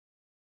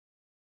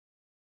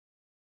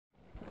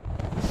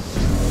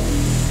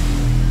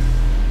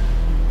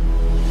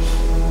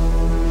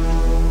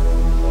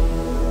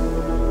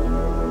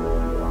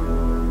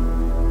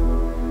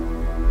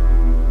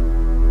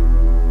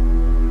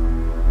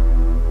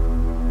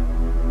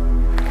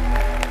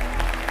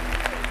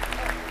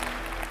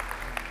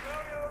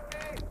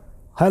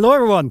Hello,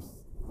 everyone.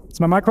 Is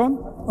my mic on?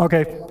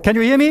 Okay. Can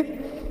you hear me?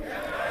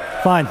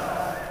 Fine.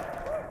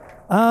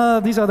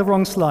 These are the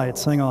wrong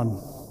slides. Hang on.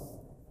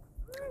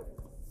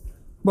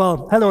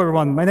 Well, hello,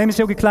 everyone. My name is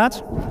Yogi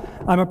Klatt.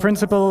 I'm a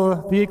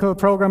principal vehicle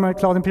programmer at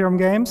Cloud Imperium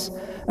Games,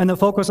 and I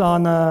focus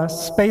on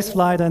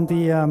spaceflight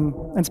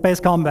and space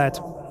combat.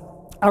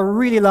 I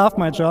really love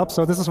my job,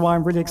 so this is why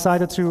I'm really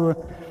excited to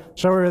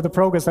show you the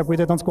progress that we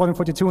did on Squadron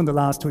 42 in the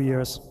last 2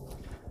 years.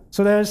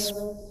 So there's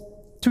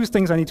two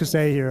things I need to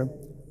say here.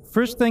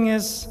 First thing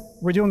is,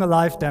 we're doing a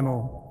live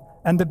demo,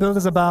 and the build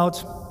is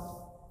about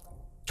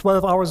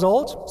 12 hours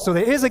old, so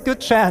there is a good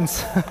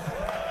chance.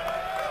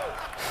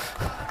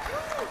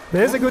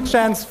 There is a good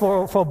chance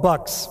for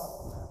bugs,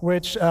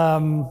 which,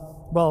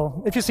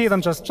 well, if you see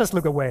them, just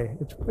look away.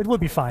 It will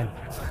be fine.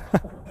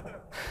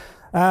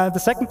 The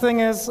second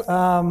thing is,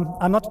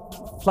 I'm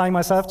not flying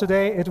myself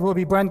today. It will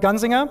be Brent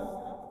Gunzinger.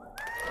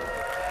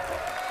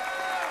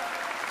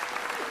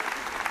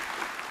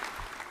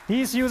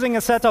 He's using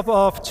a setup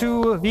of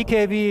 2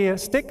 VKB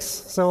sticks,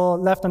 so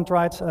left and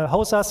right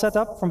HOSA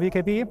setup from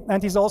VKB,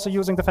 and he's also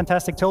using the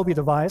fantastic Toby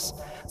device.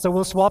 So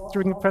we'll swap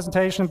during the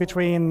presentation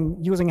between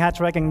using head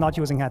tracking and not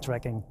using head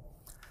tracking.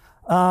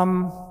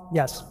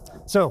 Yes,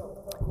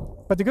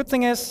 so, but the good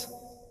thing is,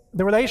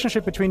 the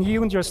relationship between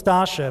you and your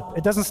starship,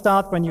 it doesn't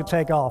start when you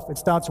take off, it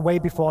starts way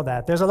before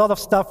that. There's a lot of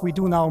stuff we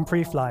do now in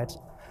pre-flight.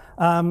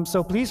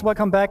 So please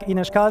welcome back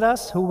Inês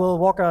Caldas, who will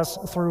walk us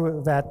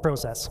through that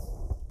process.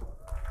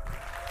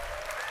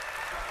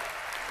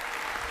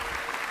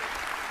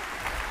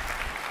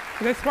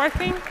 Is this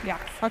working? Yes,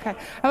 okay.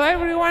 Hello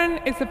everyone,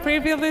 it's a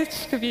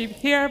privilege to be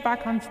here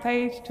back on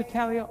stage to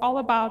tell you all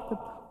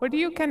about what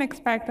you can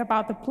expect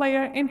about the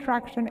player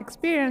interaction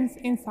experience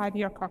inside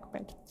your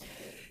cockpit.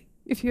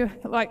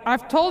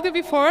 I've told you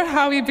before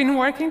how we've been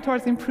working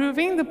towards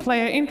improving the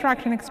player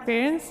interaction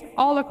experience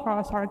all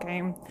across our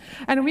game.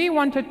 And we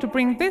wanted to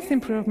bring these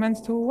improvements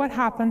to what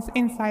happens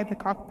inside the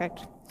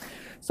cockpit.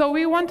 So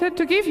we wanted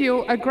to give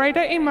you a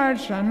greater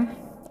immersion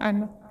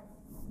and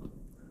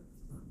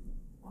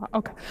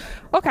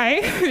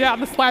Okay. Yeah,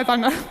 the slides are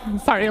not,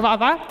 sorry about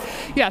that.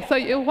 Yeah, so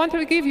you want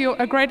to give you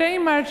a greater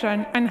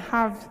immersion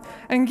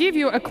and give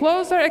you a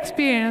closer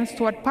experience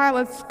to what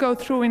pilots go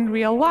through in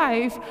real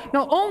life,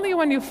 not only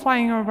when you're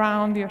flying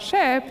around your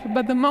ship,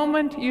 but the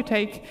moment you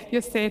take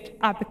your seat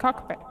at the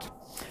cockpit.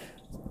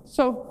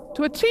 So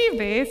to achieve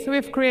this,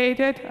 we've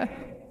created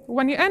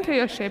when you enter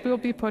your ship, you'll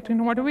be put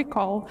in what we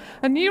call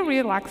a new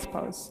relax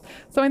pose.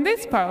 So in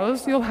this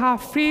pose, you'll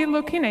have free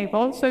look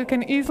enabled, so you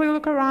can easily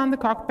look around the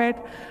cockpit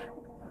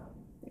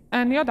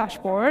and your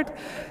dashboard.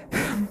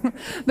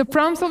 The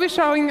prompts will be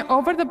showing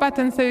over the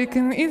buttons, so you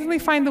can easily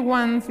find the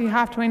ones you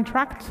have to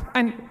interact.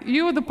 And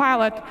you, the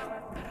pilot,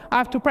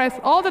 have to press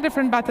all the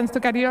different buttons to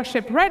get your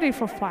ship ready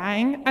for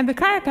flying, and the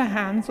character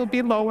hands will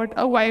be lowered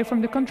away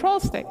from the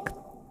control stick.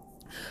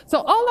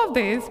 So all of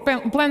this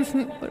blends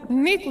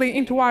neatly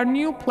into our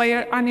new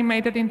player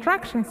animated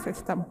interaction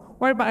system,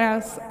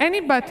 whereby any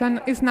button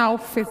is now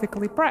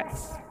physically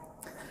pressed.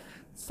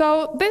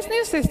 So this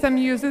new system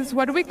uses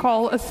what we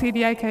call a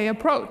CDIK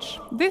approach.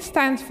 This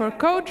stands for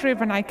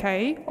code-driven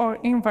IK, or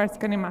inverse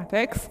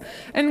kinematics,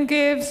 and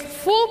gives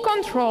full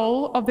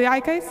control of the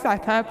IK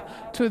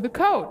setup to the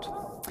code.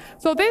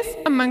 So this,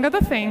 among other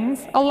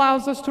things,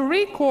 allows us to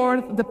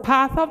record the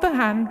path of the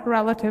hand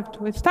relative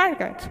to its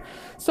target.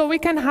 So we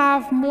can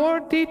have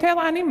more detailed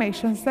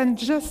animations than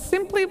just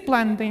simply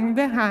blending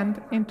the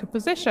hand into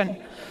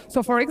position.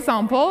 So for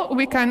example,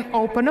 we can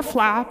open a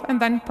flap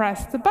and then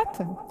press the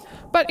button.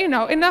 But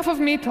enough of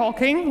me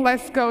talking,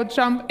 let's go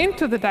jump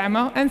into the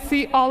demo and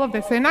see all of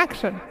this in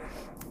action.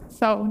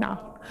 So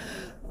now.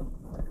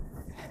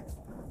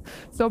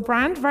 So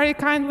Brand very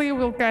kindly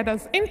will get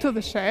us into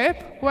the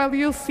ship, while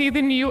you'll see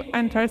the new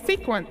enter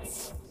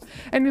sequence.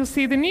 And you'll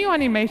see the new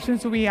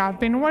animations we have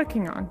been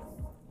working on.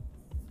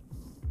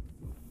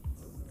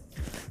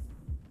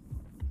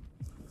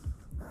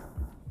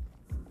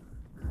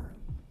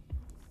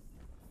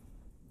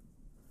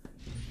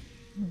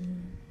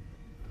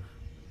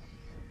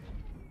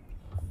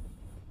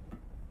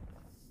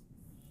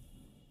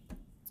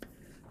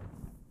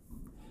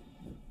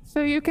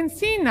 So you can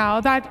see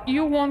now that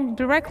you won't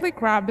directly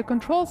grab the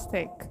control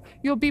stick.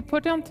 You'll be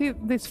put on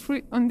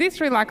this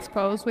relax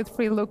pose with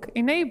free look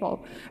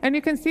enabled. And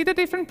you can see the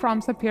different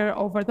prompts appear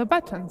over the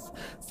buttons.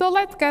 So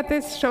let's get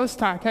this show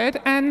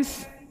started and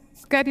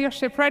get your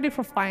ship ready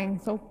for flying.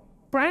 So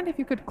Brent, if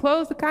you could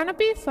close the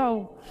canopy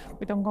so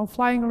we don't go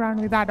flying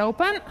around with that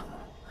open.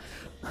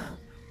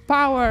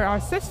 Power our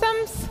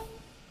systems.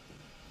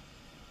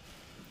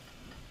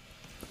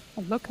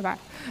 Oh, look at that.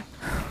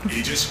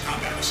 Aegis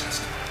combat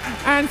assessment.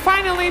 And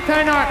finally,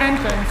 turn our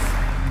engines.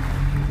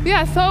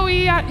 Yeah, so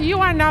you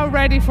are now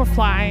ready for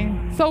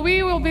flying. So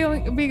we will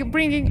be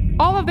bringing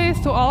all of this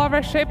to all of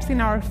our ships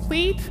in our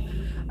fleet.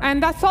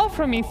 And that's all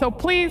from me. So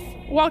please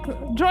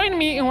join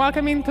me in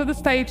welcoming to the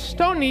stage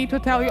Tony to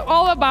tell you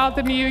all about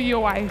the new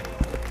UI.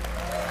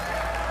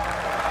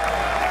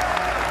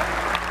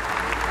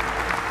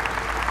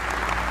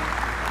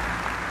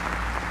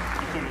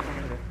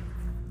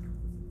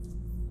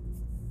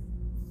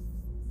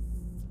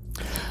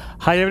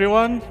 Hi,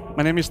 everyone.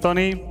 My name is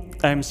Tony.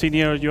 I'm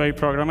senior UI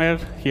programmer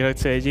here at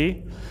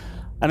CIG.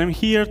 And I'm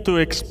here to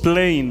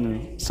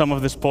explain some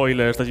of the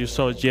spoilers that you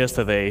saw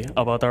yesterday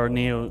about our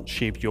new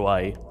ship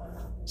UI.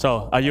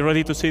 So, are you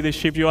ready to see the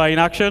ship UI in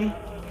action?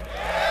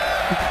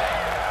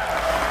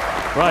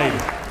 Right.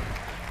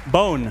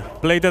 Bone,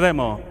 play the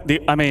demo.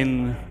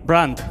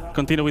 Brand,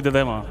 continue with the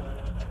demo.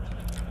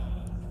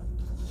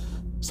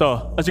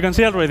 So, as you can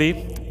see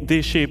already,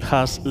 this ship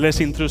has less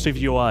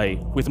intrusive UI,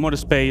 with more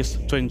space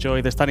to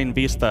enjoy the stunning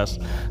vistas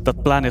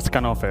that planets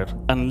can offer,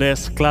 and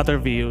less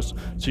cluttered views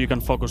so you can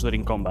focus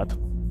during combat.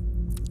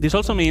 This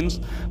also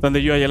means that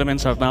the UI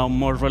elements are now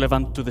more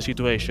relevant to the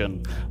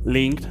situation,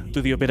 linked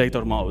to the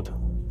operator mode.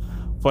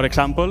 For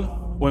example,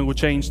 when we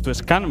change to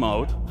scan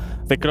mode,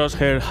 the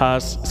crosshair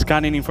has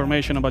scanning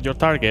information about your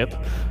target,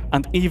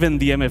 and even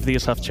the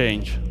MFDs have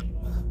changed.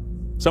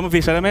 Some of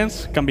these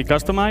elements can be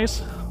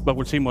customized, but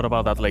we'll see more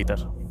about that later.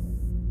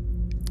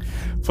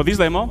 For this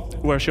demo,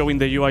 we're showing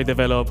the UI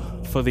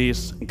developed for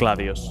this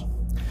Gladius.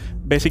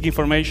 Basic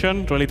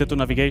information related to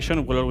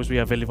navigation will always be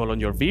available on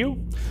your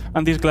view,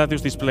 and this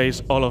Gladius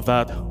displays all of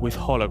that with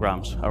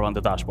holograms around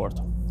the dashboard.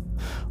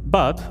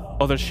 But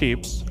other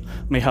ships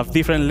may have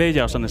different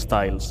layouts and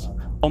styles,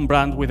 on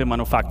brand with the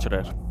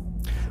manufacturer.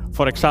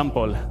 For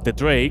example, the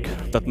Drake,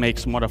 that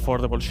makes more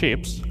affordable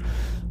ships,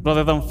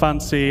 rather than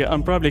fancy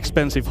and probably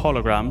expensive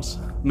holograms,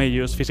 may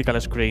use physical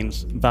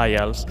screens,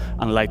 dials,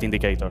 and light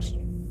indicators.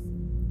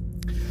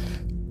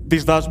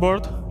 This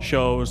dashboard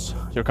shows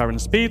your current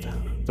speed,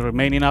 the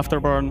remaining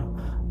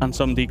afterburn, and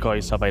some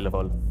decoys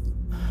available.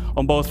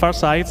 On both far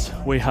sides,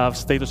 we have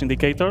status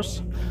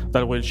indicators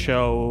that will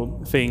show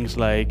things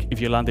like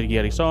if your landing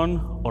gear is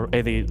on or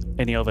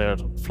any other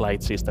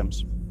flight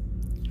systems.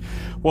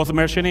 Worth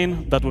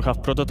mentioning that we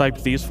have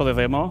prototyped these for the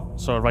demo,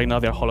 so right now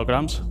they're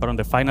holograms, but on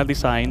the final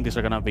design, these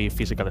are going to be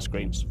physical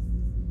screens.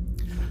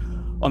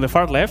 On the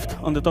far left,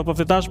 on the top of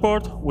the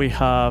dashboard, we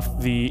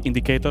have the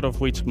indicator of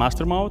which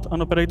master mode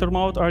and operator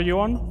mode are you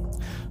on.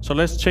 So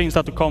let's change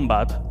that to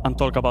combat and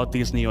talk about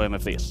these new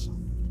MFDs.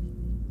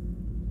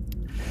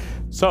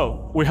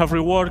 So we have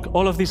reworked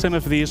all of these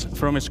MFDs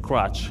from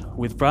scratch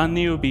with brand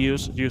new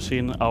views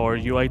using our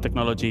UI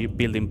technology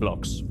building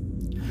blocks.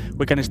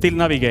 We can still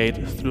navigate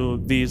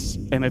through these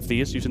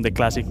MFDs using the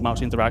classic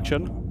mouse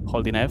interaction,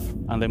 holding F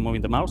and then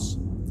moving the mouse.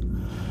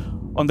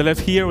 On the left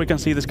here, we can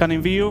see the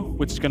scanning view,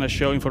 which is going to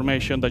show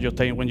information that you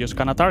obtain when you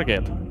scan a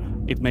target.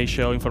 It may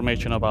show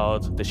information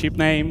about the ship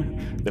name,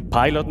 the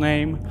pilot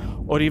name,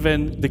 or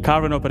even the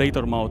current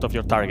operator mode of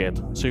your target,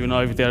 so you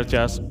know if they're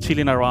just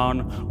chilling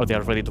around or they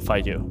are ready to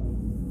fight you.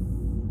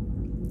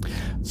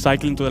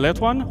 Cycling to the left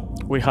one,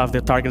 we have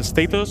the target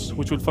status,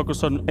 which will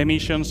focus on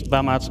emissions,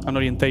 damage, and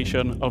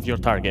orientation of your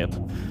target.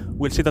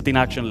 We'll see that in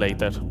action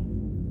later.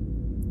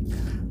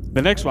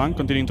 The next one,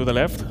 continuing to the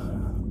left,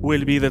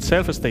 will be the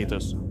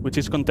self-status, which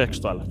is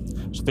contextual.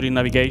 So during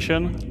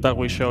navigation, that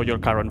will show your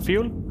current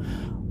fuel,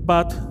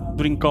 but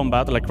during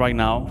combat, like right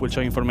now, will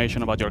show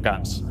information about your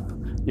guns.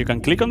 You can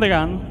click on the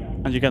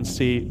gun, and you can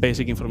see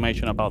basic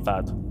information about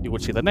that. You will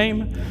see the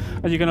name,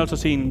 and you can also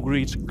see in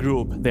which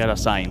group they are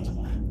assigned,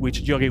 which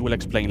Yogi will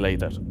explain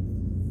later.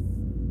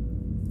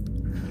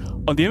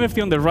 On the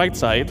MFD on the right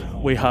side,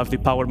 we have the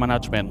power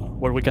management,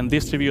 where we can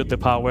distribute the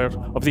power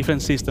of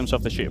different systems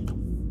of the ship.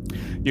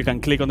 You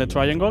can click on the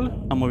triangle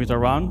and move it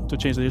around to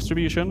change the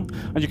distribution,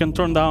 and you can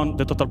turn down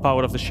the total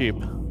power of the ship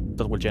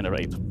that will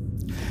generate.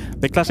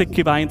 The classic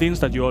key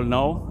bindings that you all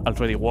know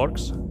already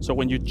works, so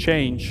when you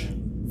change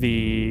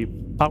the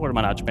power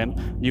management,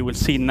 you will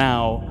see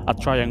now a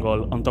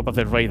triangle on top of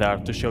the radar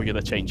to show you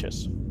the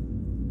changes.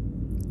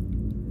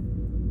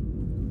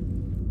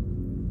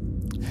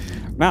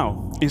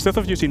 Now, instead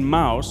of using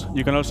mouse,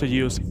 you can also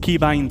use key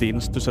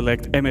bindings to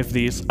select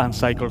MFDs and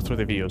cycle through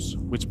the views,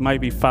 which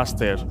might be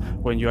faster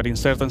when you are in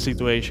certain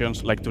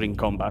situations, like during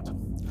combat.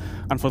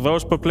 And for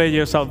those pro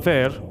players out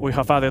there, we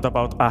have added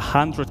about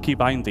 100 key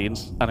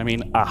bindings, and I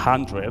mean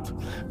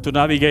 100, to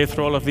navigate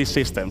through all of these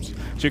systems.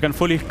 So you can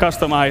fully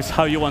customize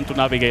how you want to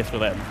navigate through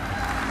them.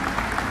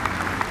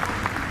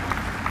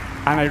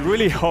 And I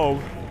really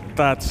hope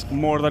that's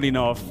more than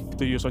enough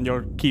to use on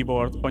your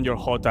keyboard, on your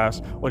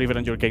HOTAS, or even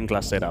on your game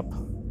class setup.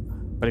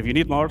 But if you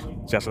need more,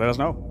 just let us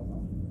know.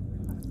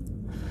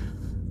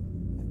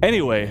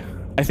 Anyway,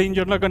 I think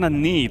you're not going to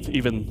need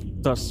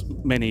even those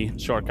many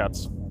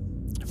shortcuts.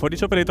 For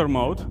each operator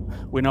mode,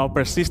 we now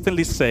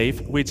persistently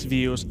save which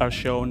views are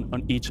shown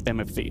on each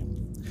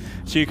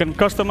MFD. So you can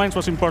customize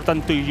what's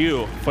important to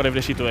you for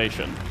every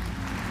situation.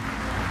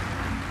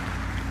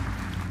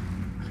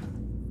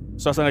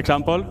 So as an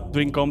example,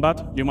 during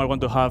combat, you might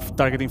want to have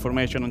target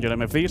information on your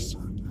MFDs,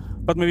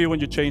 but maybe when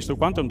you change to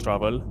quantum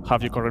travel,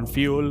 have your current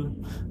fuel,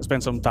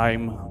 spend some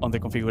time on the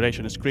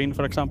configuration screen,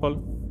 for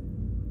example.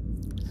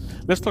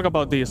 Let's talk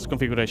about this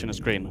configuration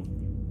screen.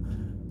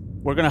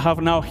 We're going to have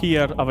now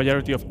here a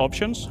variety of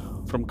options,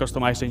 from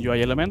customizing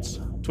UI elements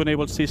to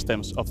enable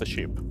systems of the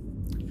ship.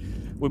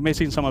 We may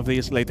see some of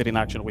these later in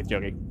action with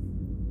Yogi.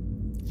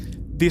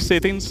 These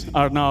settings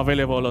are now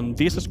available on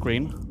this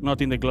screen,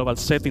 not in the global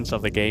settings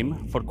of the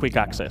game, for quick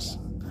access.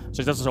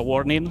 So just as a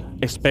warning,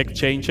 expect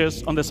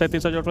changes on the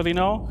settings that you already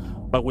know,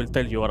 but we'll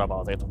tell you all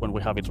about it when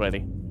we have it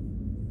ready.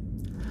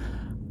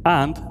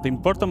 And the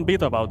important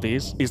bit about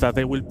this is that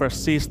they will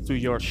persist to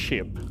your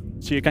ship.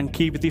 So you can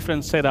keep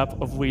different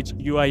setup of which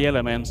UI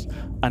elements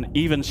and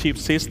even ship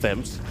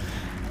systems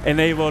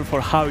enable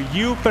for how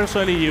you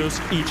personally use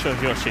each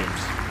of your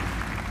ships.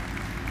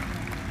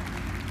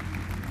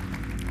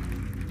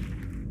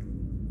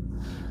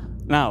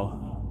 Now,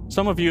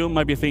 some of you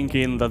might be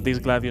thinking that this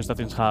Gladius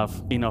doesn't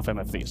have enough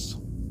MFDs.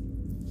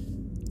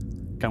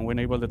 Can we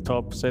enable the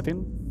top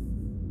setting?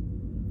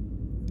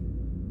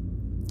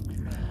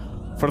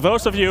 For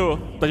those of you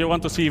that you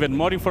want to see even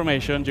more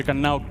information, you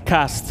can now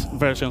cast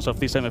versions of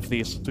these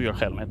MFDs to your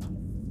helmet.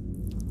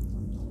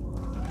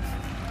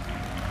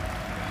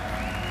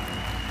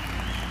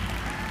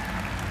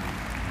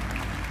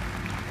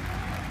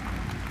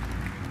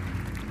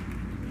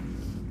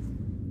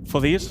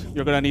 For this,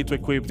 you're going to need to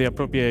equip the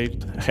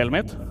appropriate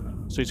helmet,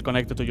 so it's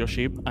connected to your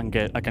ship, and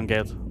I can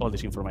get all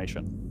this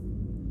information.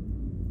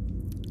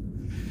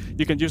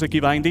 You can use the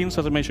key bindings,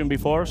 as I mentioned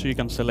before, so you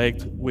can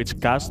select which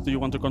cast do you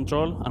want to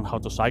control and how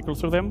to cycle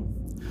through them.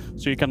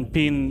 So you can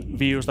pin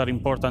views that are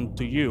important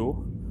to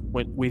you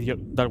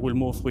that will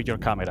move with your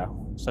camera.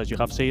 So as you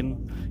have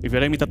seen, if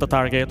you're aiming at the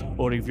target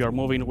or if you're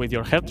moving with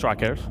your head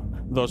tracker,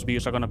 those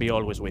views are going to be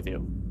always with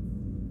you.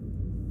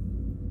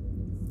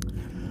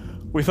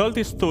 With all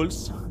these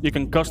tools, you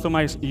can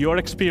customize your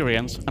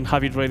experience and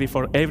have it ready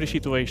for every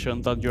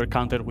situation that you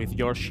encounter with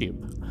your ship,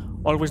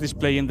 always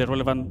displaying the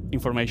relevant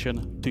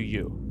information to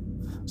you.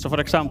 So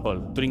for example,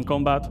 during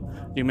combat,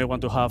 you may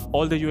want to have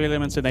all the UI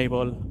elements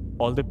enabled,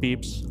 all the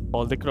pips,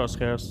 all the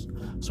crosshairs,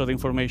 so the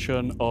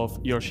information of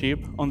your ship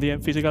on the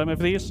physical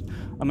MFDs,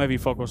 and maybe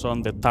focus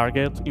on the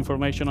target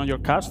information on your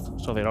cast,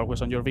 so they're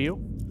always on your view.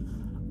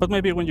 But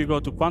maybe when you go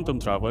to quantum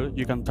travel,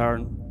 you can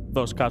turn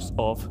those casts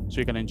off so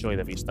you can enjoy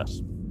the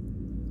vistas.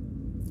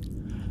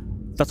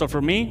 That's all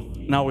from me.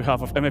 Now we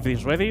have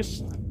MFDs ready,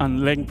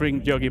 and let's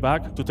bring Yogi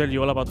back to tell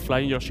you all about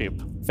flying your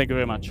ship. Thank you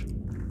very much.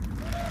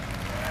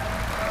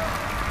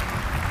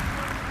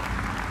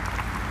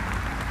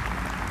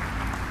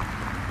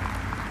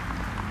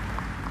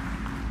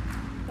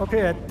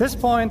 Okay, at this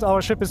point,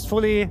 our ship is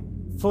fully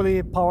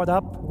powered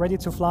up, ready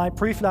to fly.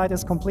 Pre-flight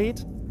is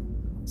complete.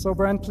 So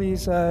Brent,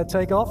 please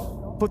take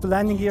off, put the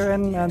landing gear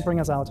in, and bring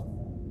us out.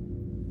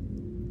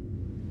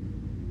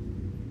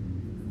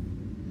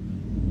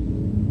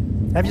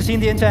 Have you seen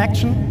the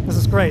interaction? This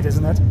is great,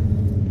 isn't it?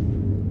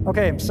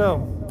 Okay, so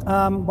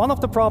one of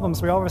the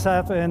problems we always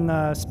have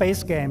in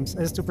space games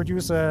is to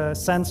produce a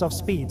sense of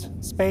speed.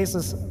 Space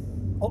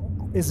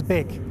is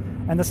big,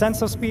 and the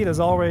sense of speed is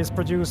always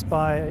produced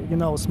by,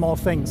 small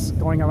things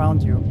going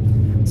around you.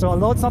 So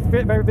although it's not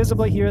very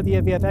visible here,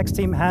 the VFX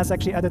team has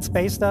actually added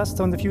space dust,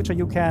 so in the future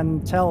you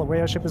can tell where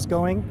your ship is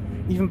going,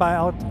 even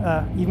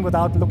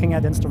without looking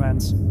at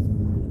instruments.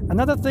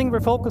 Another thing we're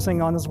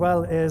focusing on as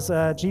well is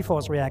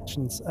G-force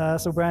reactions.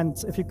 So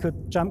Brent, if you could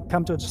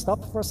come to a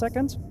stop for a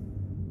second.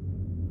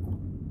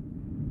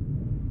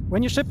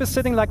 When your ship is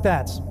sitting like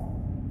that,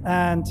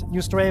 and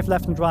you strafe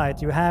left and right,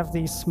 you have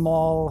these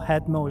small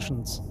head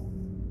motions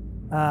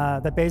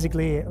that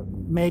basically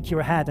make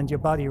your head and your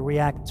body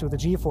react to the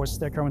G-forces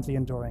they're currently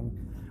enduring.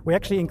 We're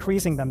actually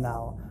increasing them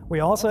now.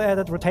 We also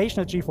added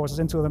rotational G-forces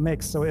into the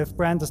mix, so if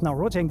Brent is now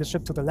rotating the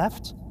ship to the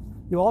left,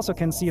 you also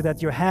can see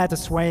that your head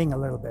is swaying a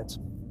little bit.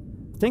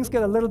 Things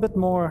get a little bit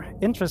more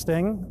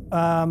interesting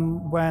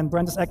when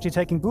Brent is actually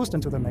taking boost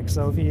into the mix.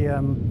 So we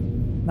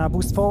now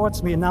boost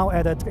forwards, we now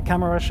added a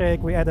camera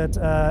shake, we added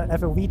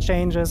FOV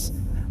changes,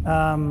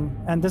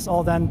 and this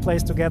all then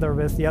plays together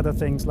with the other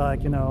things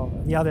like,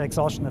 the other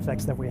exhaustion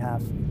effects that we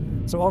have.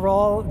 So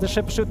overall, the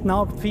ship should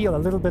now feel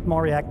a little bit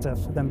more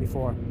reactive than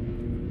before.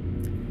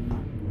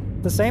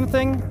 The same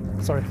thing,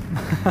 sorry.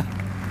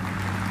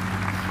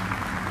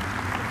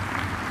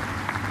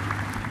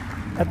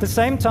 At the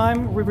same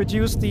time, we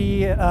reduced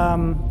the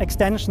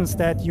extensions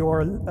that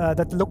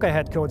that the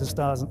look-ahead code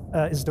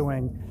is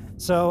doing.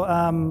 So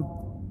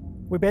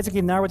we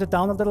basically narrowed it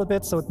down a little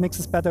bit so it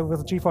mixes better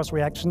with G-force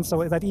reactions,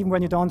 so that even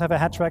when you don't have a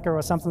head tracker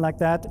or something like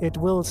that, it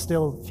will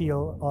still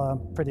feel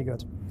pretty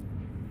good.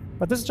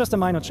 But this is just a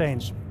minor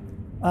change.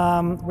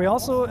 We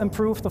also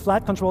improved the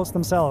flight controls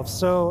themselves.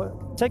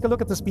 So take a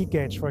look at the speed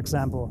gauge, for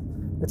example.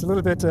 It's a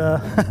little bit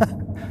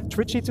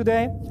twitchy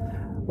today.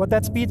 What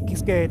that speed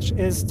gauge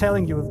is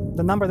telling you,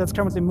 the number that's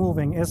currently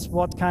moving, is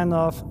what kind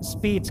of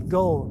speed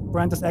goal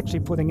Brent is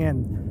actually putting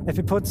in. If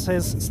he puts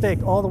his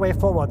stick all the way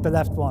forward, the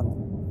left one,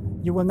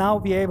 you will now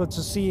be able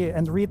to see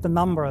and read the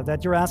number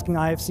that you're asking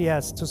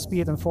IFCS to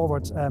speed and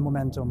forward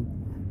momentum.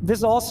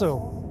 This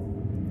also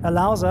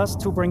allows us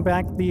to bring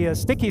back the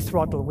sticky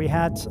throttle we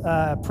had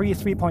pre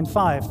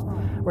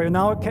 3.5, where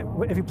now,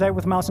 if you play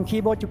with mouse and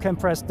keyboard, you can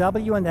press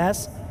W and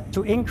S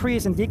to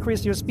increase and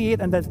decrease your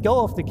speed and let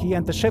go of the key,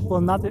 and the ship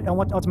will not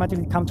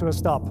automatically come to a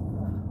stop.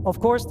 Of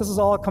course, this is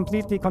all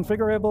completely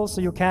configurable,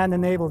 so you can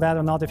enable that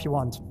or not if you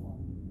want.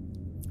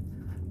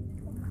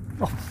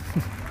 Oh.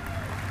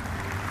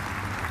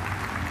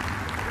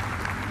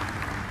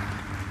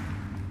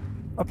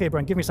 Okay,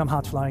 Brent, give me some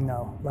hard flying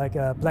now, like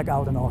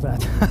blackout and all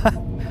that.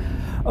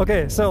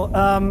 Okay, so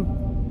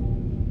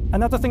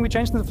another thing we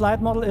changed in the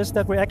flight model is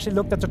that we actually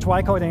looked at the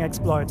tricoding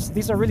exploits.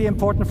 These are really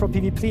important for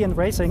PvP and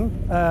racing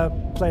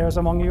players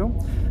among you,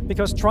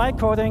 because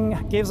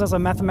tricoding gives us a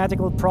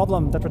mathematical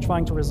problem that we're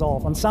trying to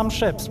resolve. On some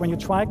ships, when you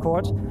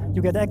tricode,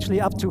 you get actually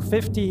up to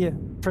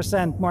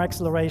 50% more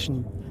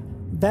acceleration.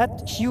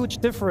 That huge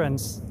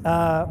difference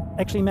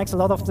actually makes a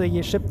lot of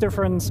the ship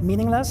difference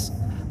meaningless,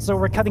 so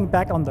we're cutting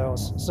back on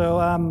those. So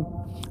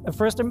a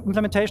first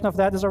implementation of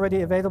that is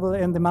already available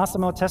in the master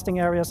mode testing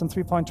areas in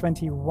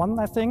 3.21,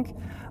 I think,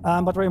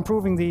 but we're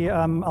improving the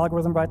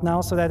algorithm right now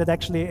so that it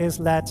actually is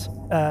less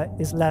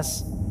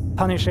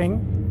punishing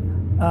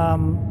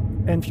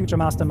in future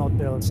master mode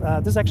builds.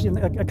 This is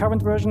actually a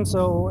current version,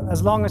 so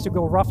as long as you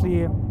go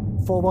roughly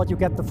forward, you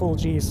get the full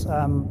Gs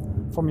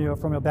from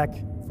your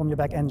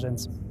back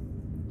engines.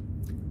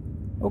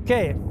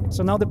 Okay,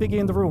 so now the biggie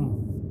in the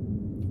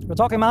room. We're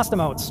talking master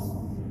modes.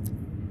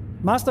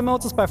 Master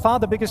modes is by far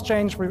the biggest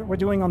change we're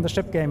doing on the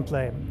ship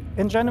gameplay.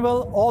 In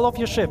general, all of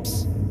your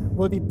ships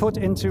will be put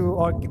into,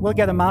 or will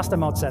get a master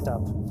mode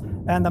setup.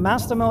 And the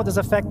master mode is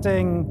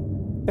affecting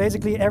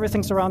basically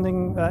everything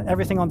surrounding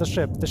everything on the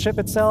ship. The ship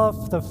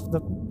itself,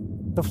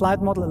 the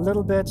flight model a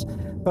little bit,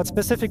 but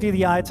specifically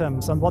the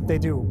items and what they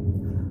do.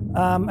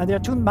 And there are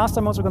two master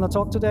modes we're going to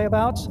talk today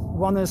about.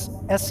 One is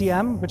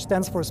SCM, which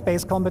stands for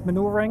Space Combat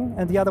Maneuvering,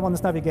 and the other one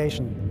is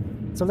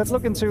Navigation. So let's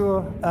look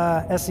into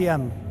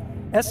SCM.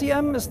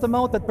 SCM is the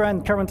mode that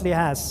Brent currently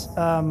has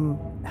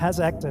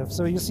active.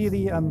 So you see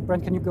the,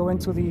 Brent, can you go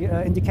into the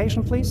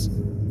indication, please,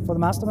 for the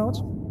master mode?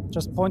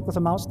 Just point with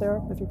the mouse there,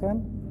 if you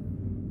can.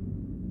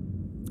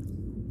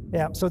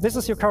 Yeah, so this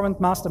is your current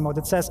master mode.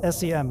 It says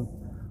SCM.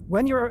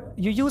 When you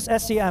use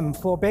SCM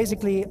for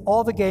basically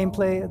all the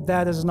gameplay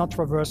that is not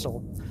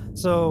traversal.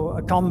 So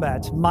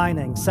combat,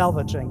 mining,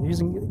 salvaging, you're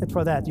using it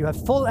for that. You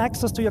have full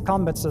access to your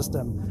combat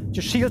system.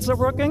 Your shields are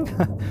working,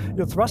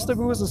 your thruster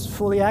boost is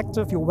fully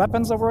active, your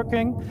weapons are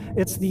working.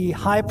 It's the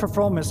high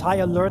performance, high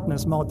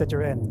alertness mode that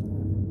you're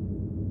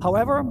in.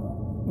 However,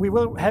 we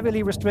will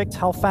heavily restrict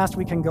how fast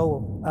we can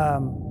go.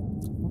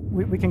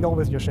 We can go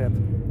with your ship.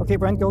 Okay,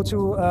 Brent, go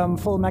to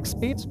full max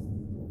speed.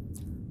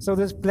 So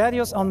the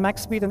Gladius on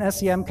max speed and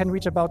SCM can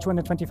reach about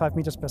 225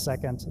 meters per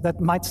second. That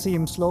might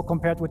seem slow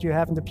compared to what you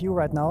have in the PU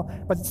right now,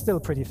 but it's still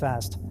pretty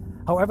fast.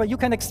 However, you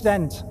can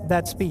extend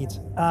that speed.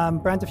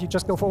 Brent, if you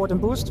just go forward and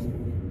boost.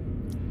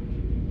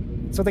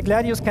 So the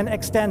Gladius can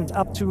extend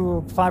up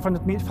to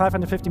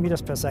 550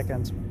 meters per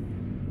second.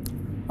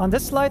 On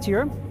this slide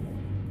here,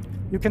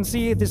 you can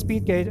see the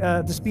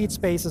speed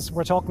spaces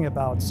we're talking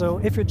about. So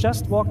if you're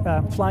just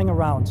flying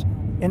around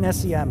in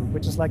SCM,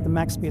 which is like the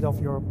max speed of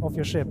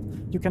your ship,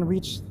 you can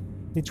reach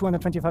the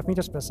 225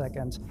 meters per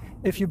second.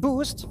 If you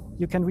boost,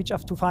 you can reach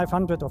up to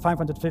 500 or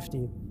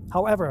 550.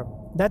 However,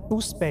 that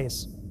boost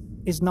space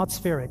is not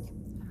spheric.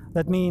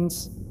 That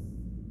means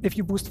if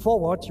you boost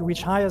forward, you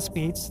reach higher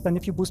speeds than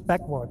if you boost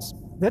backwards.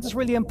 That is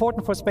really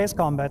important for space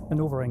combat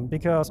maneuvering,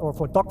 or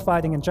for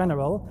dogfighting in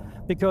general,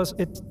 because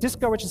it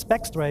discourages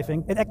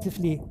backstrafing. It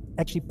actively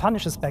actually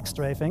punishes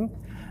backstrafing,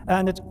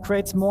 and it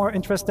creates more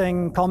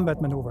interesting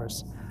combat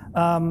maneuvers.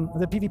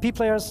 The PvP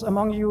players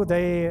among you,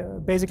 they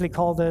basically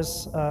call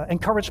this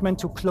encouragement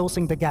to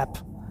closing the gap,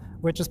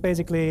 which is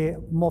basically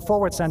more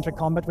forward-centric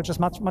combat, which is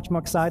much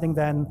more exciting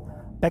than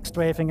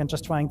backstrafing and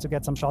just trying to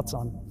get some shots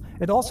on.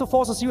 It also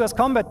forces you as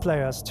combat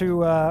players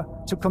to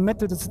commit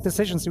to the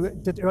decisions you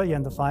did earlier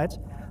in the fight.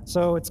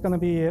 So it's going to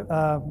be,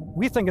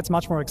 we think it's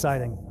much more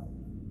exciting.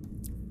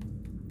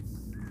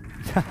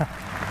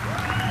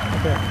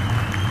 Okay.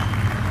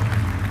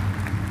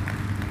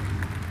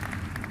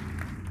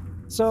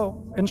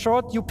 So in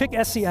short, you pick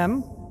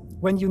SCM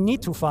when you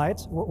need to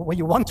fight, when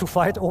you want to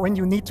fight, or when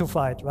you need to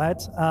fight,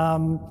 right?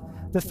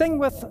 The thing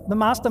with the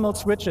master mode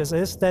switches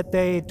is that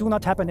they do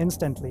not happen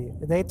instantly.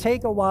 They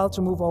take a while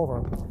to move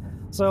over.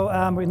 So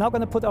we're now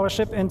going to put our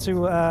ship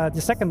into the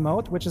second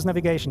mode, which is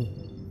navigation.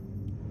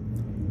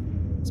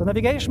 So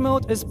navigation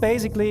mode is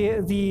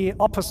basically the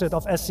opposite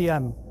of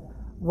SCM.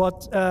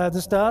 What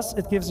this does,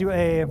 it gives you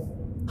a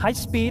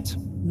high-speed,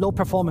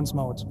 low-performance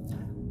mode.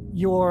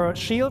 Your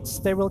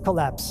shields, they will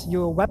collapse.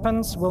 Your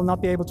weapons will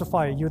not be able to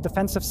fire. Your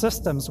defensive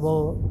systems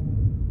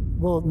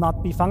will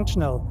not be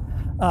functional.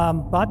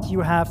 But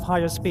you have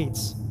higher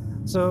speeds.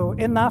 So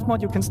in nav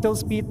mode, you can still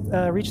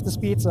reach the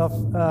speeds of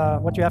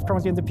what you have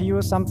currently in the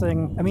PU,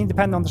 something, I mean,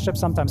 depending on the ship,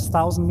 sometimes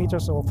 1,000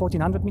 meters or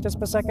 1,400 meters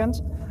per second.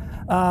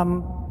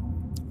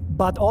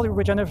 But all your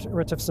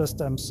regenerative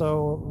systems,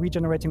 so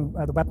regenerating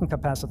the weapon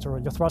capacitor,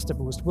 your thruster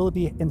boost, will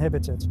be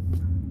inhibited.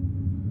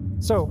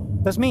 So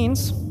this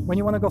means when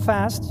you want to go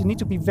fast, you need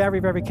to be very,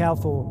 very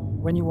careful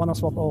when you want to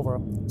swap over.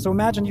 So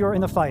imagine you're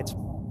in a fight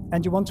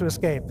and you want to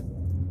escape.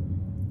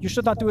 You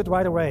should not do it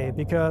right away,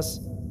 because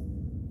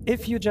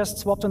if you just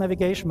swap to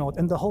navigation mode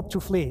in the hope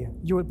to flee,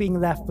 you are being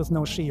left with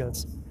no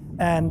shields.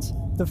 And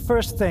the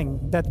first thing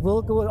that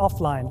will go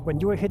offline when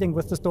you are hitting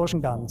with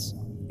distortion guns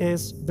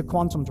is the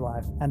quantum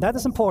drive. And that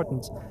is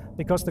important,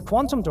 because the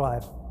quantum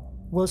drive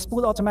will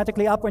spool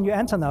automatically up when you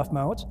enter nav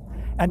mode,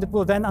 and it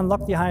will then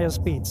unlock the higher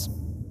speeds.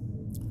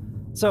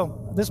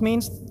 So this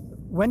means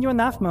when you're in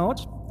nav mode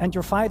and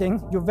you're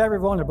fighting, you're very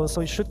vulnerable,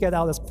 so you should get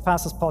out as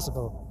fast as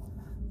possible.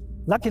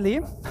 Luckily,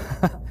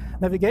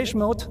 navigation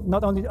mode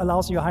not only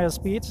allows you a higher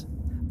speed,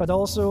 but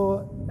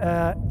also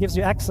gives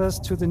you access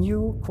to the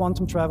new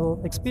quantum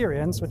travel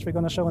experience, which we're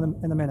going to show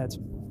in a minute.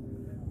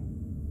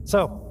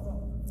 So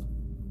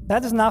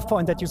that is a nav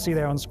point that you see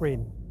there on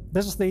screen.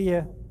 This is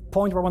the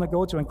point where I want to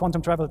go to and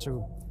quantum travel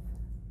to.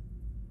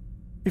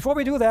 Before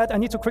we do that, I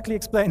need to quickly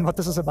explain what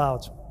this is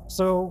about.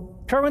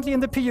 So currently in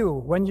the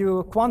PU, when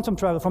you quantum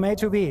travel from A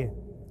to B,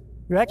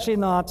 you're actually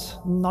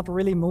not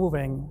really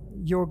moving.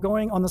 You're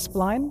going on a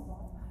spline,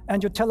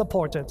 and you're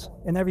teleported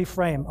in every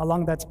frame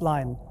along that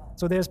spline.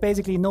 So there's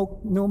basically no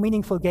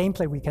meaningful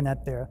gameplay we can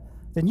add there.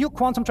 The new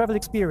quantum travel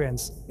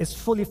experience is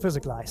fully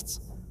physicalized.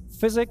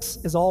 Physics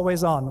is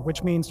always on,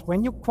 which means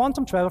when you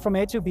quantum travel from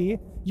A to B,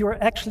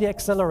 you're actually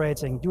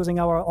accelerating using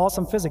our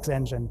awesome physics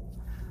engine.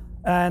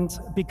 And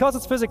because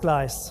it's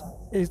physicalized,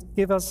 it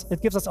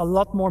gives us a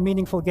lot more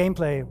meaningful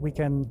gameplay we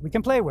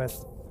can play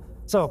with.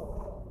 So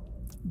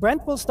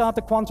Brent will start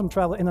the quantum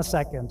travel in a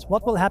second.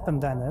 What will happen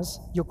then is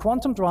your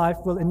quantum drive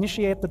will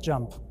initiate the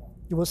jump.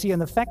 You will see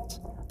an effect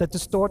that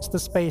distorts the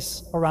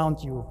space around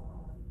you,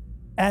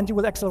 and you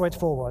will accelerate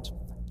forward.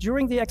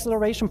 During the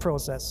acceleration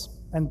process,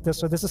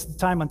 so this is the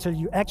time until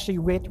you actually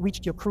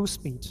reach your cruise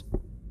speed,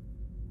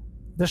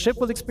 the ship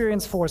will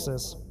experience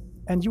forces,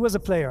 and you as a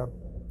player,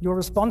 you're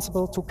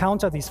responsible to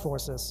counter these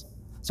forces.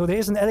 So there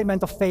is an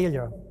element of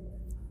failure.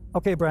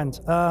 Okay, Brent,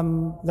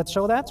 let's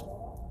show that.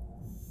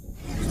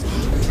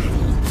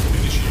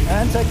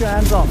 And take your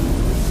hands off.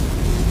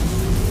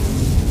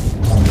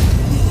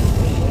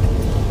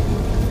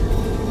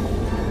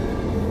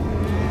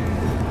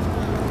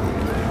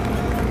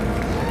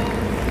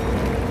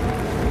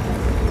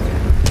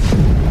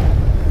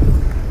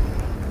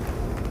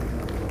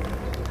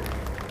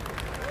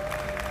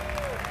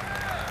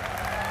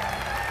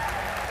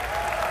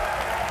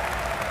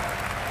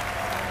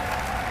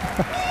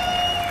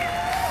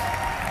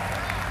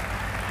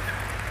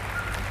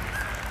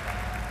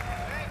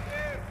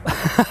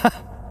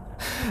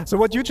 So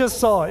what you just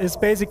saw is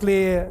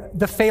basically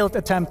the failed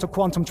attempt to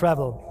quantum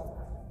travel.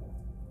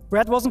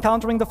 Brad wasn't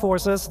countering the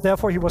forces,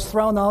 therefore he was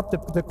thrown out,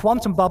 the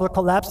quantum bubble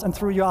collapsed and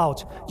threw you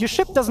out. Your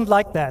ship doesn't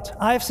like that.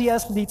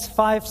 IFCS needs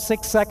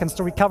 5-6 seconds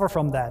to recover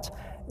from that,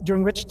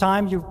 during which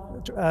time you're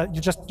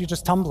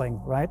just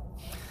tumbling, right?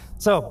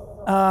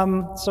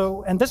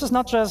 And this is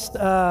not just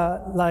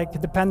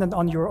like dependent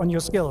on your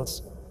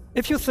skills.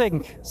 If you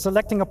think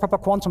selecting a proper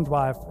quantum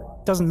drive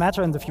doesn't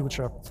matter in the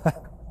future,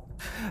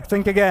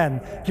 think again.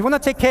 You want to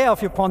take care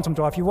of your quantum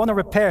drive. You want to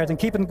repair it and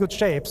keep it in good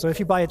shape. So if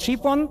you buy a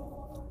cheap one,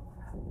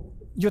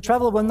 your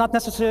travel will not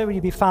necessarily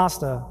be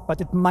faster, but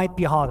it might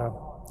be harder.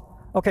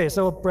 Okay,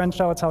 so Brent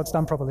shows how it's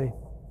done properly.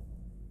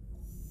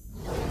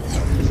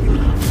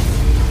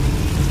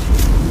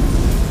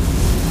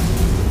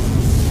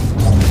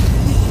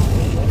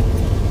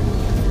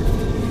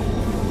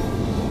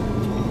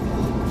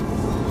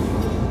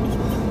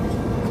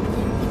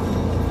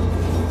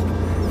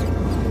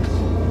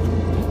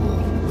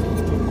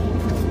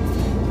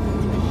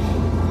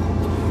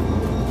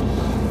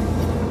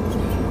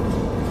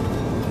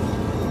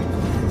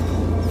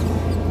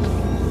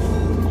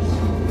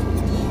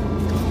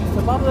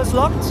 Is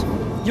locked.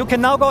 You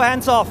can now go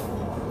hands off.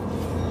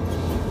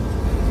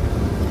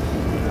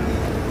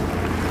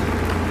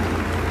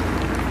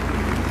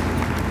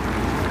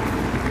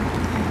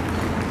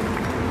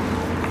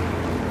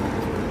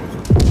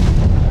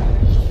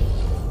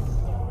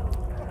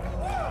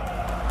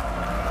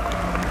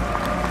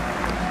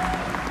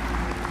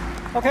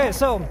 Okay,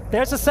 so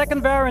there's a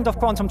second variant of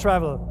quantum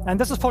travel, and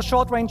this is for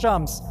short-range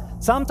jumps.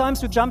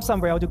 Sometimes you jump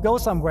somewhere or you go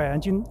somewhere,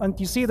 and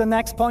you see the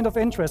next point of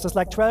interest is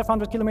like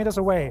 1,200 kilometers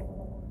away.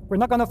 We're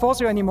not going to force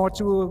you anymore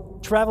to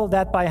travel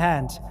that by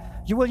hand.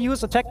 You will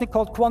use a technique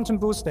called quantum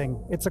boosting.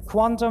 It's a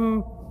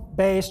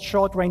quantum-based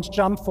short-range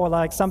jump for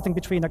like something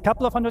between a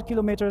couple of 100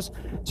 kilometers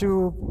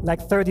to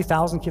like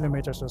 30,000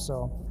 kilometers or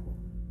so.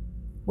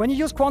 When you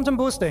use quantum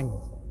boosting,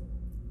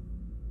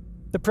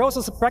 the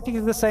process is practically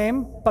the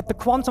same, but the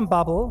quantum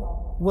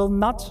bubble will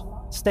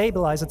not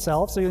stabilize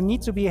itself, so you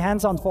need to be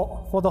hands-on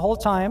for the whole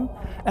time,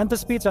 and the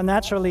speeds are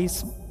naturally,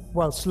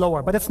 well,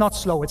 slower, but it's not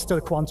slow, it's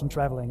still quantum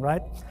traveling,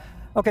 right?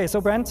 Okay,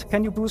 so Brent,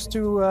 can you boost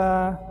to,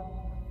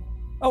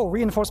 oh,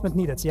 reinforcement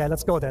needed. Yeah,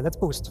 let's go there, let's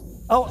boost.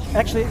 Oh,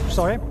 actually,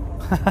 sorry.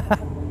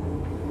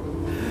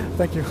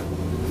 Thank you.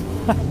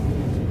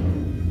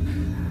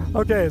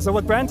 Okay, so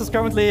what Brent is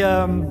currently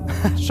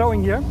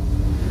showing here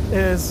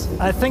is,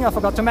 I think I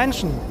forgot to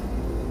mention,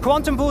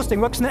 quantum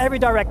boosting works in every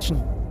direction.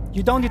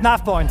 You don't need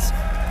nav points.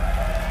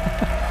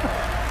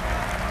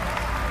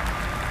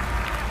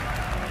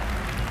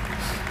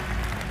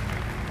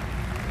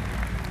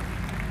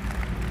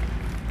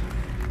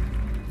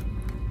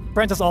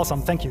 Brent is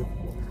awesome, thank you.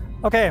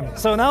 Okay,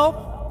 so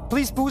now,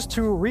 please boost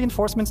to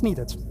reinforcements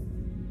needed.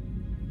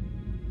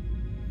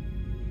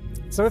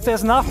 So if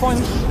there's enough point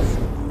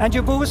and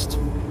you boost,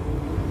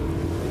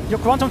 your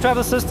quantum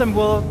travel system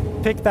will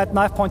pick that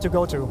knife point to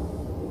go to.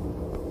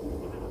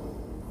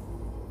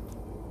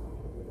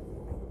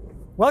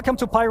 Welcome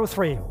to Pyro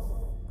 3.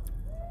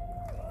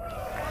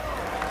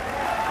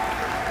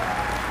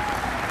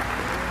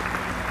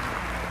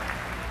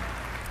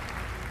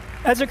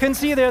 As you can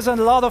see, there's a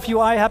lot of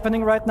UI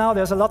happening right now.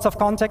 There's a lot of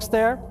context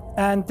there.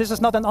 And this is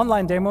not an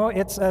online demo,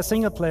 it's a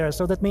single player.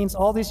 So that means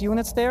all these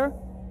units there,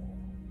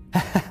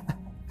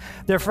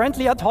 they're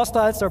friendly and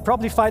hostiles, they're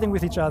probably fighting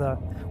with each other,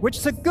 which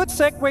is a good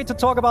segue to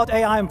talk about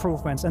AI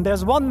improvements. And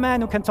there's one man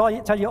who can tell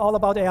you all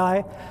about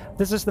AI.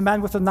 This is the man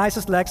with the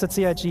nicest legs at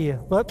CIG.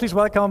 Well, please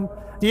welcome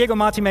Diego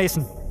Marti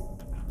Mason.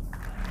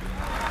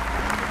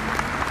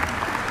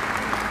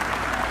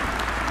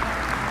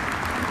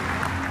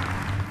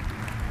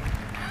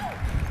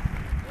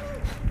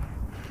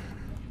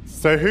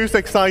 So who's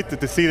excited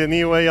to see the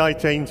new AI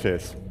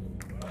changes?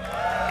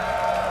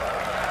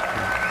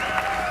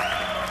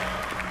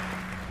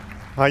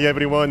 Hi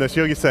everyone, as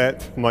Yogi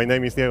said, my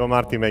name is Diego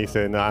Marti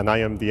Mason and I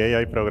am the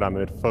AI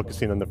programmer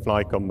focusing on the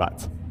flight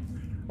combat.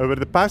 Over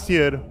the past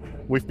year,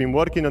 we've been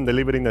working on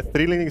delivering a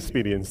thrilling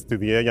experience to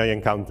the AI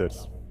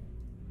encounters.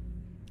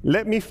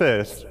 Let me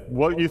first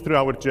walk you through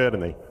our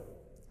journey.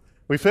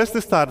 We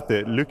first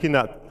started looking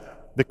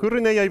at the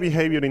current AI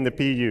behavior in the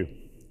PU.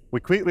 We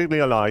quickly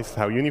realized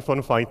how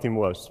uniform fighting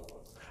was,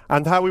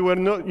 and how we were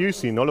not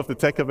using all of the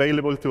tech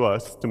available to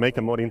us to make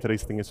a more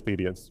interesting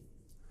experience.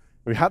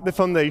 We had the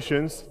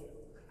foundations,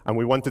 and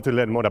we wanted to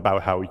learn more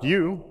about how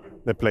you,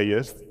 the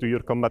players, do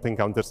your combat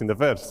encounters in the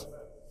verse.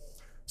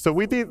 So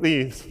we did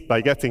this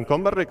by getting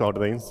combat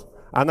recordings,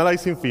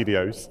 analyzing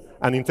videos,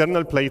 and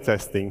internal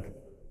playtesting,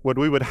 where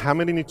we were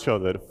hammering each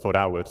other for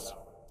hours.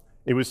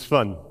 It was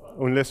fun,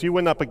 unless you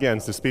went up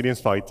against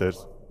experienced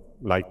fighters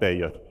like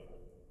they are.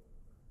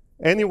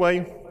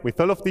 Anyway, with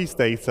all of these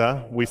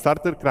data, we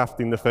started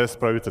crafting the first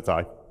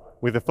prototype,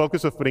 with the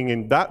focus of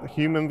bringing that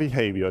human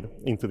behavior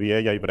into the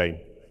AI brain.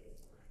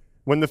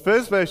 When the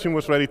first version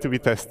was ready to be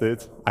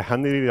tested, I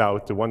handed it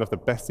out to one of the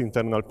best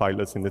internal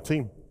pilots in the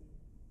team,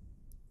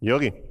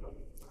 Yogi.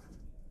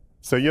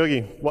 So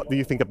Yogi, what do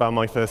you think about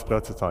my first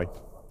prototype?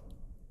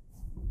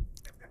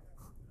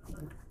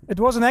 It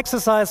was an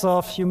exercise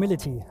of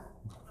humility.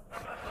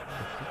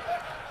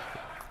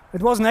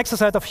 It was an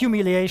exercise of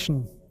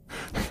humiliation.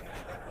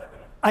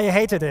 I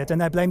hated it,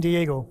 and I blame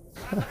Diego.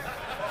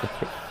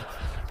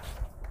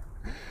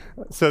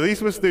 So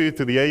this was due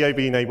to the AI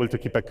being able to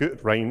keep a good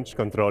range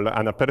control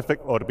and a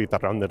perfect orbit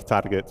around their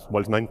target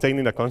while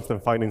maintaining a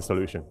constant firing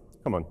solution.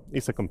 Come on,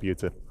 it's a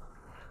computer.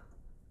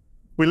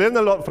 We learned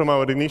a lot from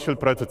our initial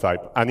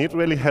prototype, and it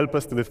really helped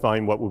us to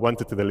define what we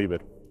wanted to deliver.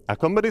 A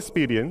combat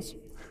experience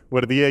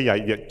where the AI,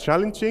 yet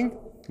challenging,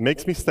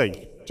 makes mistakes,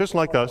 just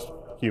like us,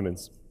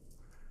 humans.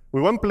 We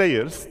want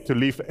players to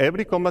leave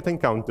every combat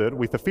encounter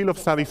with a feel of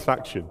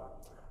satisfaction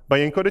by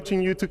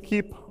encouraging you to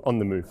keep on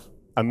the move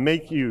and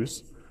make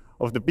use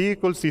of the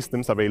vehicle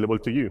systems available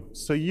to you,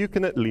 so you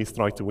can at least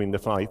try to win the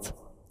fight.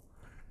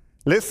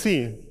 Let's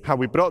see how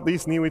we brought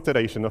this new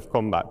iteration of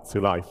combat to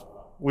life.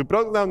 We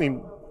broke down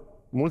in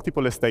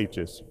multiple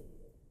stages.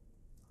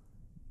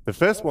 The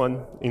first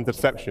one,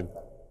 interception.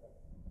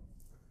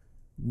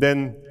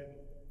 Then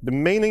the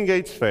main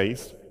engage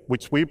phase,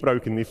 which we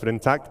broke in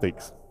different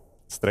tactics: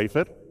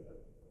 strafer,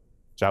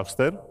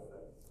 jouster,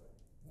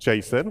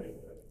 chaser,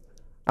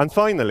 and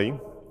finally,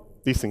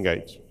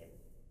 disengage.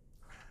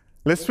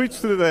 Let's switch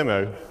to the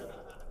demo.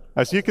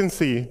 As you can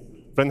see,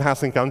 Brent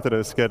has encountered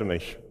a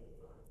skirmish.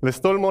 Let's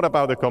talk more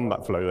about the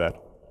combat flow there.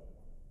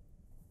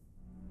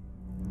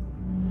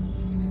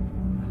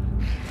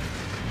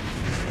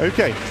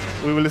 Okay,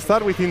 we will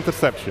start with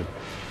interception.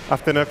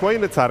 After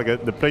acquiring the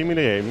target, the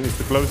primary aim is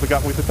to close the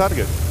gap with the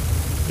target.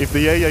 If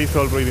the AI is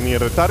already near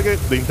the target,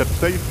 the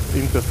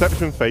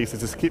interception phase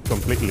is skipped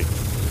completely.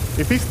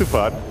 If it's too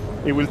far,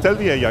 it will tell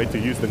the AI to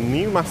use the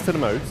new master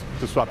mode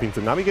to swap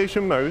into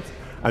navigation mode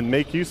and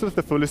make use of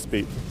the full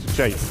speed to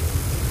chase.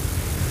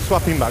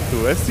 Swapping back to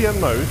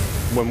SCM mode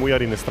when we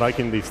are in a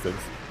striking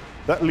distance.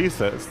 That leads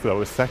us to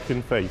our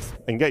second phase,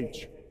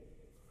 engage.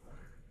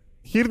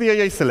 Here the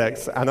AI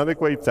selects an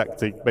adequate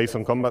tactic based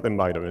on combat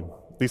environment.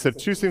 These are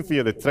choosing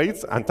via the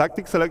traits and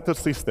tactic selector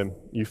system.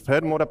 You've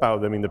heard more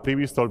about them in the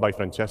previous talk by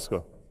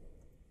Francesco.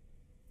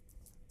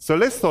 So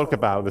let's talk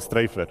about the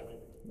strafer.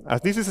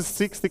 As this is a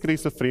 6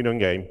 degrees of freedom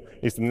game,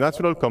 it's the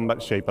natural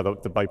combat shape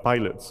adopted by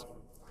pilots.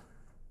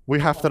 We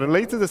have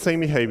related the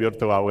same behavior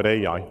to our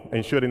AI,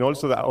 ensuring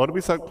also that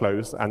orbits are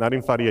closed and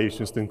adding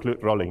variations to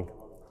include rolling.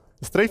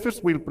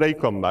 Strafers will break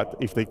combat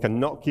if they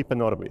cannot keep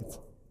an orbit.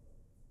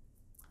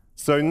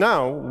 So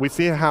now we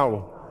see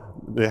how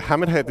the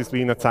Hammerhead is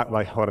being attacked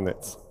by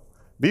Hornets.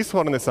 These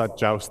Hornets are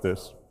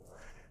jousters.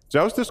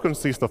 Jousters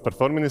consist of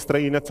performing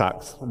straying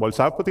attacks whilst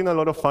outputting a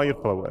lot of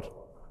firepower,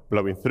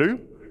 blowing through,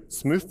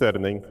 smooth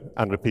turning,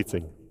 and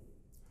repeating.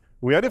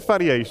 We added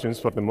variations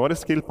for the more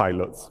skilled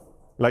pilots,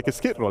 like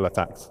skid roll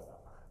attacks,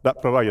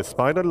 that provide a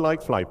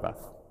spiral-like flight path.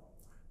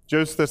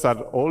 Jousters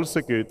are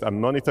also good at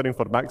monitoring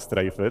for back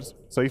strafers,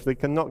 so if they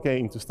cannot get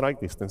into strike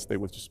distance, they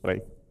will just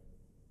break.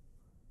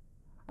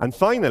 And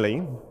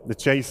finally, the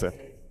chaser.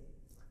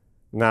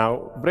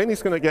 Now, Brain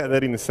is going to get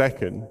there in a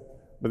second,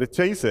 but the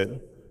chaser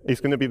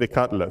is going to be the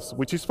Caldas,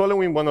 which is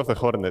following one of the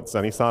Hornets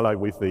and is allied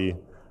with the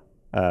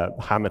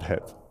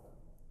Hammerhead.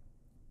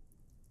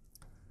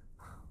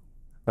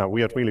 Now,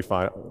 we are really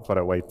far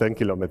away, 10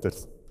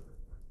 kilometers.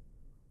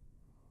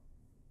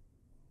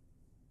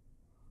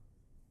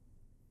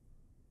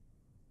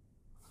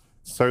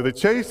 So the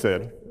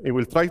chaser, it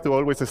will try to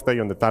always stay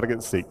on the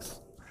target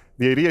 6.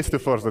 The idea is to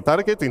force the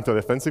target into a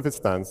defensive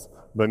stance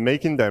by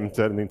making them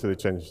turn into the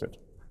chaser.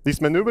 This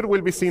maneuver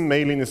will be seen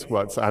mainly in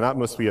squads and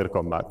atmosphere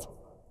combat.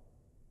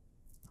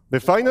 The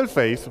final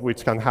phase,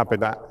 which can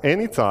happen at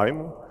any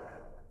time,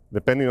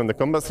 depending on the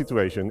combat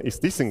situation, is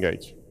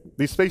disengage.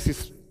 This phase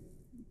is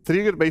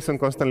triggered based on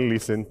constantly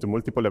listening to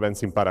multiple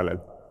events in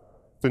parallel.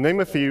 To name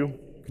a few,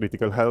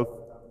 critical health,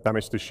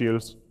 damage to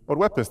shields, or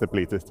weapons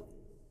depleted.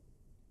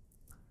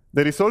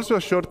 There is also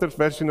a shorter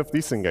version of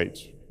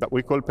disengage that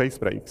we call pace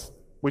breaks,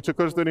 which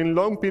occurs during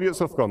long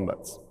periods of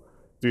combat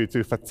due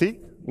to fatigue,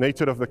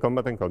 nature of the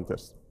combat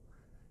encounters.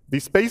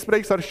 These pace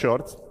breaks are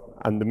short,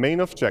 and the main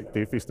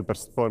objective is to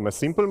perform a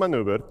simple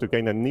maneuver to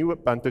gain a new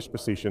advantage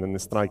position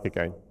and strike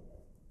again.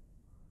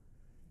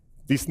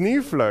 This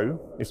new flow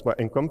is what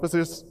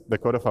encompasses the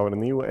core of our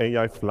new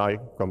AI fly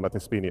combat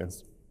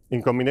experience,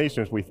 in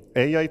combination with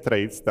AI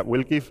traits that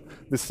will give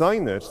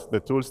designers the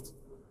tools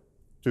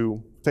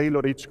to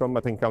tailor each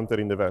combat encounter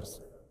in the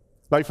verse.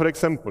 Like, for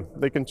example,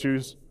 they can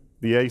choose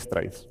the ace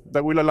traits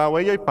that will allow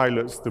AI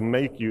pilots to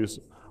make use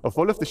of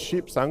all of the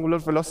ship's angular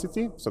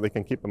velocity so they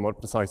can keep a more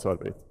precise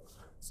orbit.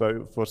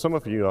 So for some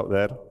of you out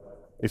there,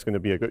 it's going to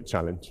be a good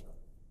challenge.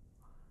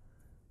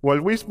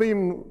 While we've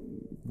been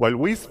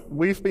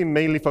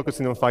mainly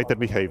focusing on fighter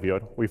behavior,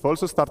 we've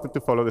also started to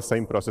follow the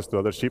same process to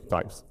other ship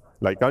types,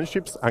 like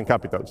gunships and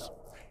capitals.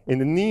 In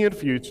the near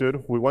future,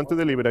 we want to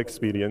deliver an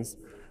experience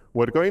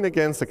where going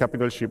against a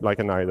capital ship like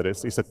an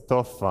Idris is a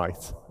tough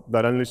fight,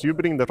 that unless you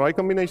bring the right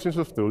combinations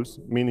of tools,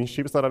 meaning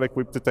ships that are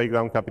equipped to take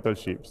down capital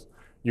ships,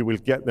 you will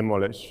get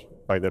demolished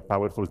by their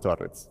powerful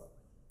turrets.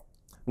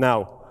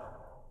 Now,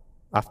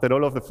 after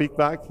all of the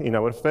feedback, in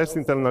our first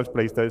internal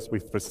playtest,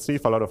 we've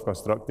received a lot of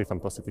constructive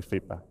and positive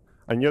feedback.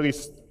 And Yogi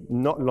is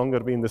not longer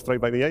being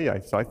destroyed by the AI,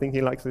 so I think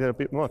he likes it a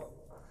bit more.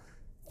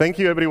 Thank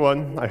you,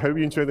 everyone. I hope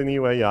you enjoy the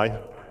new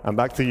AI. And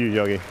back to you,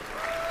 Yogi.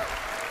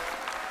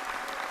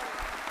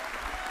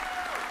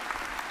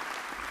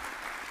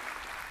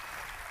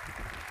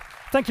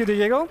 Thank you,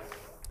 Diego.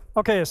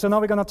 OK, so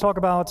now we're going to talk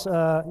about,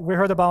 we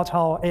heard about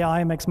how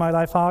AI makes my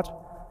life hard.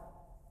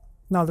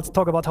 Now let's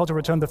talk about how to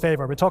return the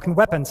favor. We're talking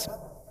weapons.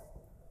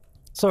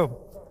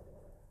 So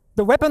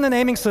the weapon and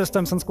aiming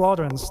systems in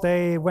Squadrons,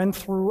 they went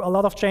through a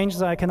lot of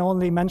changes. I can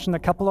only mention a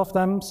couple of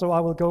them, so I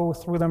will go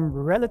through them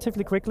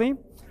relatively quickly.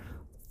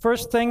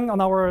 First thing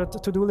on our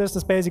to-do list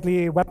is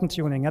basically weapon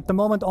tuning. At the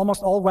moment,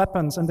 almost all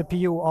weapons in the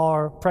PU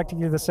are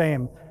practically the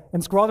same.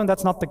 In Squadron,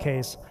 that's not the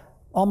case.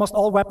 Almost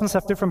all weapons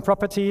have different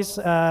properties.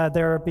 They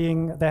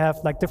have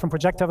like different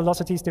projectile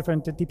velocities,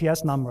 different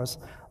DPS numbers.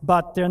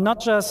 But they're not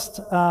just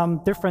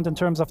different in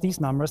terms of these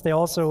numbers. They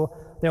also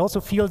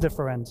feel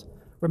different.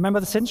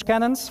 Remember the Cinch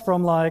cannons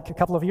from like a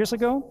couple of years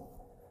ago?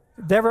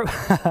 They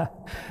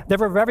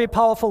were very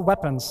powerful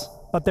weapons,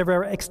 but they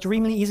were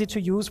extremely easy to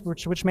use,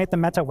 which made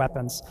them meta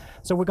weapons.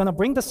 So we're going to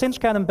bring the Cinch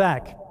cannon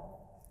back,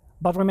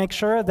 but we make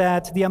sure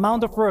that the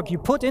amount of work you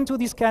put into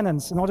these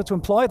cannons in order to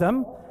employ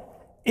them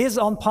is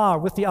on par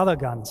with the other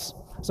guns.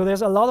 So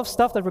there's a lot of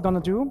stuff that we're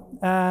going to do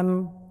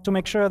to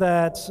make sure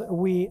that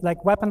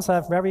weapons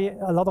have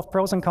a lot of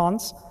pros and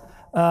cons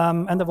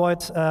and avoid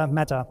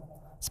meta.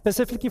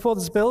 Specifically for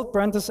this build,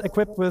 Brent is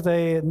equipped with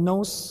a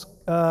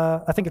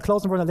I think a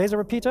close and runner laser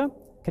repeater.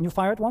 Can you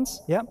fire it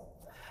once? Yeah.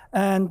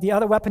 And the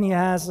other weapon he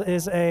has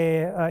is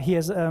he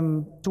has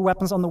 2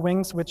 weapons on the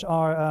wings, which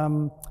are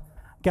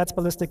Gats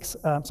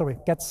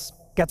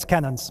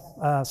cannons,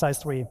 size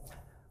 3.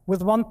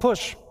 With 1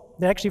 push,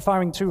 they're actually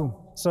firing 2.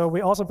 So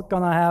we're also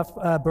going to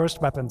have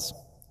burst weapons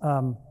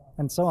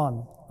and so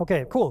on.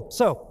 OK, cool.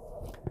 So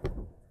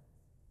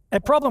a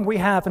problem we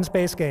have in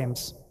space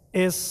games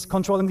is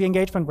controlling the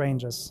engagement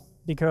ranges,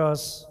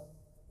 because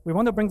we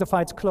want to bring the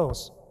fights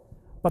close.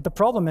 But the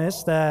problem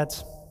is that,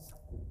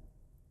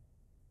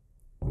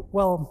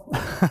 well,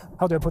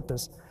 how do I put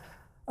this?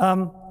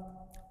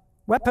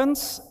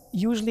 Weapons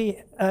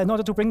usually, in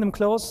order to bring them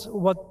close,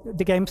 what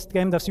the game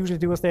devs usually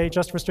do is they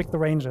just restrict the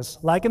ranges.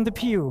 Like in the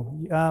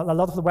PU, a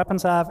lot of the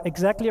weapons have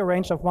exactly a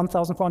range of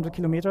 1,400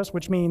 kilometers,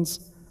 which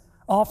means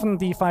often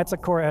the fights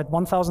occur at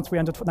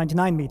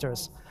 1,399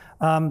 meters.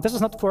 This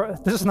is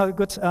not a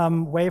good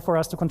way for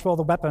us to control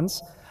the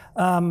weapons.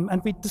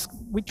 And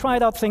we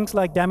tried out things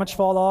like damage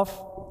fall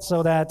off,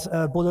 so that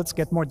bullets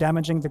get more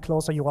damaging the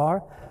closer you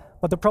are.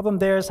 But the problem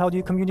there is, how do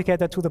you communicate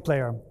that to the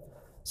player?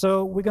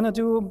 So we're going to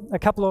do a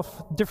couple of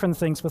different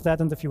things with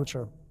that in the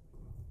future.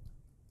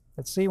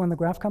 Let's see when the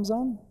graph comes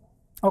on.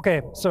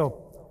 OK,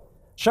 so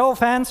show of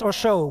hands or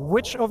show.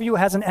 Which of you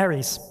has an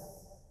Ares?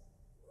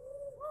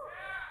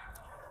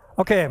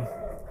 OK.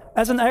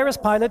 As an Ares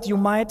pilot, you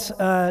might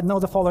know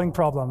the following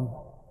problem.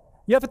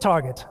 You have a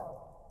target.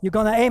 You're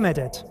going to aim at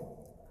it.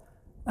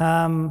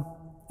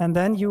 And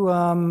then you,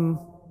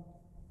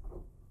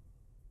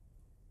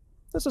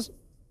 this is,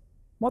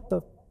 what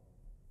the?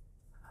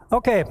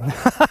 Okay,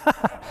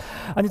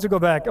 I need to go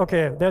back.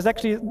 Okay, there's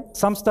actually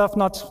some stuff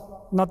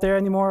not there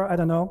anymore, I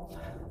don't know.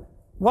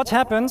 What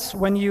happens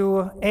when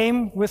you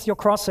aim with your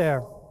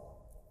crosshair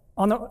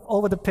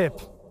over the pip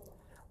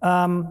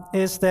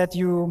is that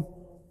you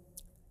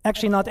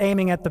actually not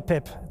aiming at the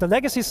pip. The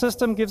legacy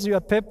system gives you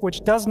a pip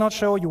which does not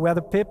show you where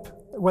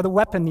the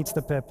weapon needs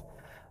the pip.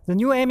 The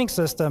new aiming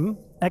system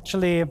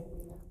actually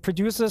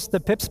produces the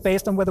pips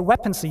based on where the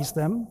weapon sees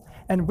them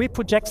and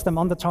reprojects them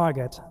on the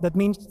target. That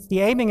means the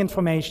aiming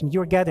information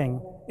you're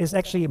getting is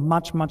actually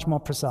much, much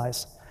more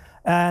precise.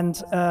 And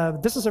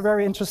this is a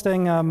very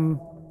interesting,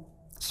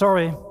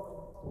 sorry,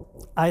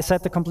 I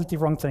said the completely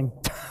wrong thing.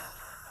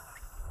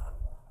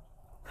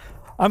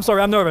 I'm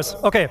sorry, I'm nervous.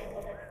 Okay.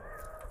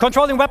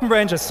 Controlling weapon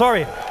ranges,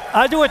 sorry.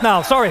 I'll do it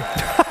now, sorry.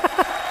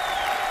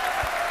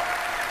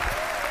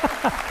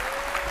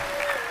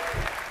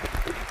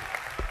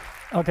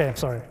 Okay,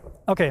 sorry.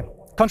 Okay,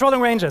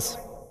 controlling ranges.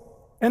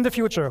 In the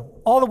future,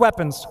 all the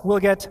weapons will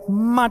get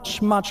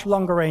much, much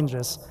longer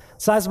ranges.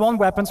 Size 1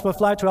 weapons will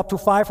fly to up to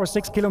 5 or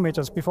 6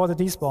 kilometers before the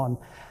despawn.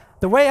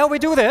 The way how we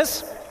do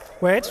this,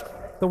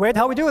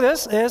 how we do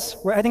this is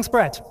we're adding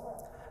spread.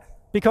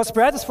 Because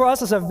spread is for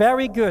us is a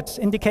very good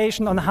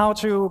indication on how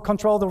to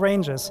control the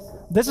ranges.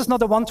 This is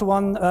not a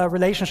one-to-one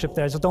relationship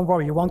there, so don't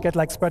worry, you won't get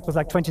like spread with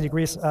like 20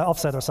 degrees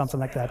offset or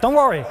something like that. Don't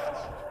worry,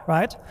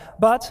 right?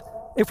 But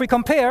if we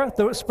compare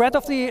the spread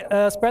of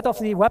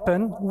the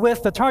weapon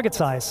with the target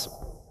size,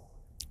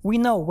 we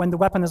know when the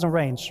weapon is in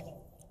range.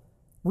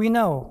 We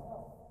know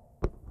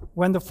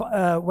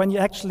when you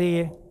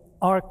actually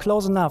are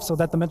close enough so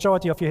that the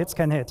majority of your hits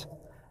can hit,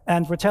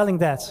 and we're telling you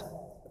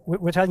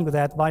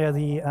that via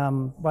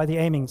the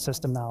aiming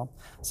system now.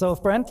 So,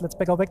 Brent, let's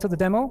go back to the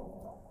demo.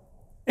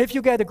 If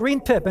you get a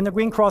green pip and a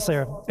green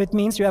crosshair, it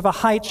means you have a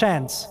high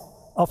chance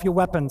of your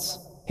weapons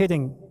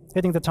hitting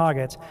the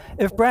target.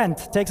 If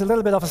Brent takes a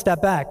little bit of a step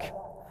back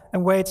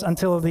and waits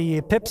until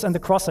the pips and the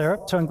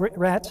crosshair turn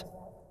red,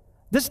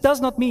 this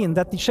does not mean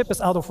that the ship is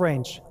out of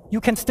range.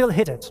 You can still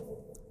hit it,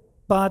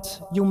 but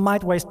you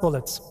might waste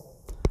bullets.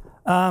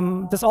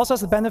 This also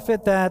has the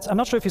benefit that, I'm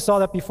not sure if you saw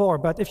that before,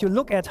 but if you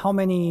look at how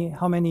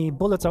many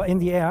bullets are in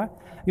the air,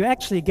 you're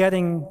actually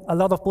getting a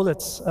lot of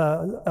bullets,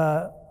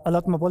 a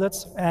lot more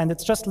bullets, and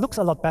it just looks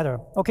a lot better.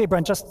 Okay,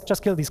 Brent,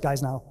 just kill these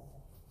guys now.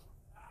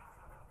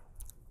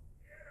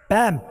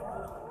 Bam!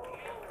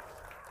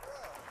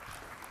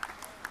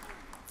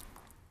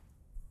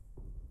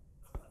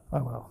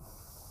 Oh, well.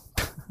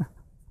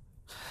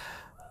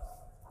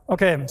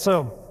 Okay,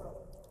 so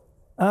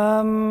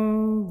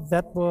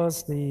that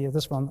was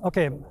this one.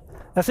 Okay,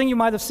 a thing you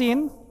might have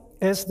seen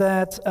is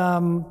that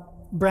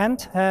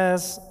Brent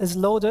is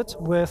loaded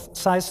with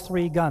size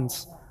 3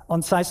 guns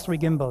on size 3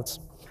 gimbals.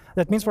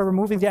 That means we're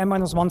removing the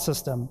M-1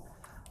 system.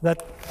 The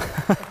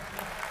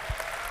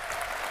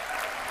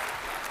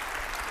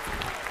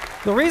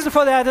reason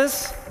for that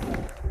is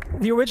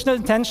the original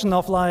intention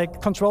of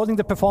like controlling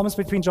the performance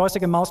between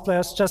joystick and mouse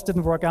players just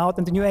didn't work out,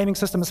 and the new aiming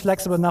system is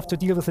flexible enough to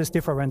deal with these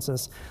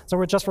differences. So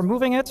we're just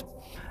removing it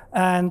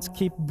and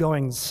keep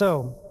going.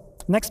 So,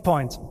 next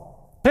point,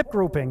 pip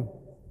grouping.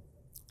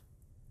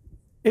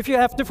 If you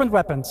have different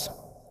weapons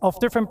with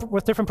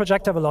different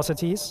projectile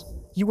velocities,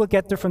 you will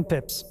get different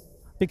pips.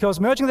 Because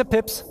merging the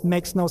pips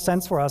makes no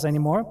sense for us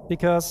anymore,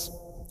 because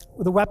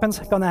the weapons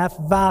are going to have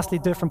vastly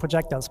different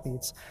projectile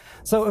speeds.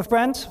 So if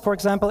Brent, for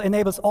example,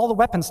 enables all the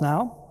weapons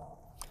now,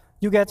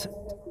 you get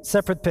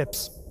separate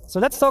pips. So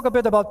let's talk a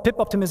bit about pip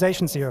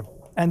optimizations here.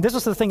 And this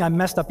is the thing I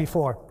messed up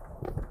before.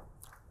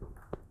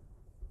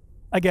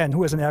 Again,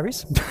 who is an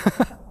Aries?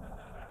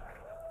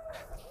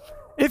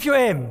 If you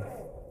aim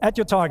at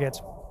your target,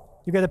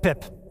 you get a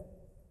pip,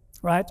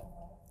 right?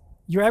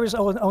 Your Aries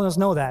owners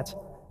know that.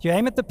 You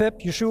aim at the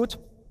pip, you shoot,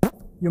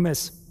 you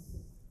miss.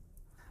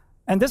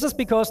 And this is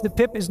because the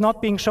pip is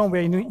not being shown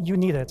where you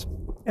need it.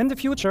 In the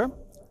future,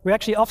 we're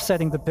actually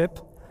offsetting the pip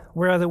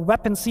where the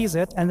weapon sees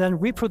it and then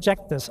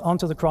reproject this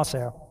onto the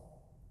crosshair.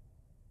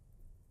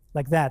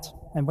 Like that.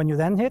 And when you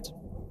then hit,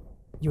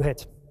 you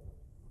hit.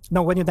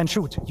 No, when you then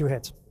shoot, you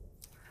hit.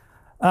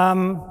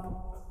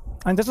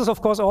 And this is,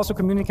 of course, also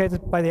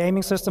communicated by the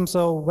aiming system.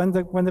 So when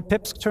the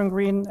pips turn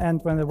green and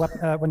when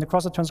the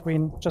crosshair turns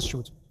green, just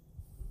shoot.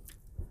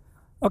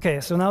 Okay,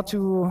 so now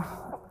to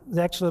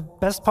the actual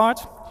best part.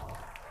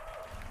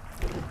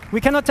 We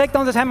cannot take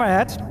down this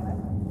hammerhead.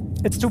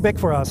 It's too big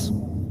for us.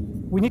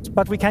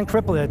 But we can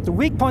cripple it. The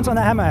weak points on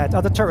the hammerhead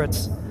are the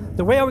turrets.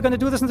 The way we're going to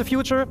do this in the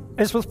future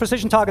is with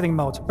precision targeting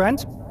mode.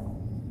 Brent?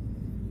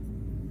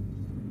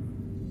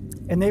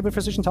 Enable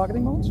precision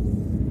targeting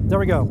mode. There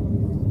we go.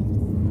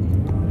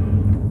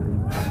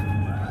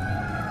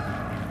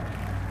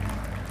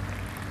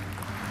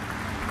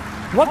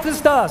 What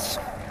this does,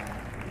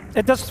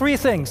 it does 3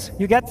 things.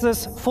 You get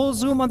this full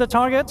zoom on the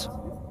target.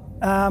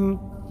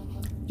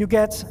 You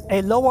get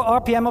a lower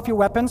RPM of your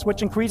weapons,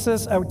 which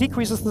increases or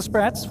decreases the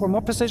spreads for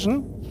more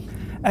precision,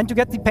 and you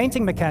get the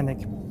painting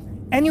mechanic.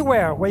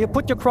 Anywhere where you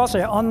put your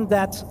crosshair on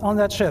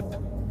that ship,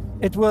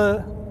 it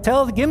will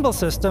tell the gimbal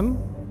system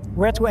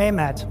where to aim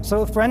at.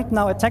 So if Brent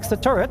now attacks the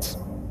turrets,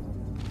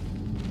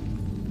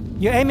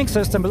 your aiming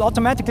system will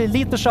automatically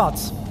lead the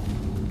shots.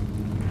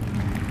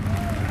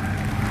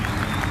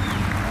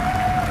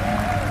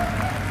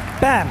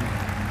 Bam!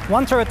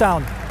 One turret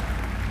down.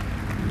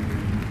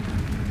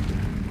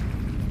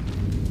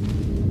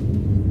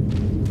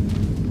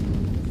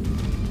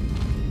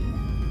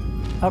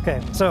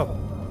 Okay, so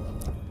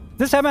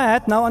this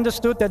hammerhead now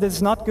understood that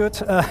it's not good,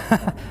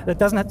 it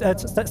doesn't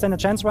stand a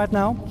chance right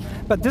now,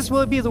 but this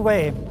will be the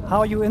way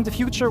how you in the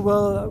future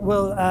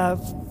will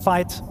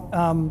fight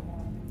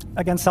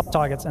against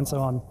sub-targets and so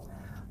on.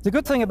 The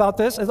good thing about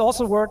this, it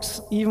also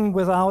works even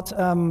without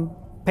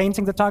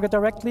painting the target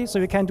directly, so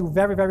you can do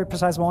very, very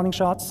precise warning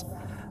shots,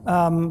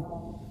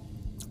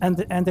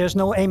 and there's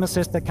no aim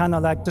assist that kind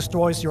of like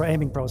destroys your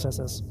aiming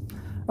processes.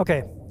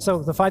 Okay,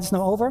 so the fight is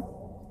now over.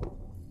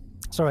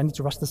 Sorry, I need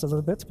to rush this a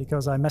little bit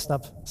because I messed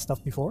up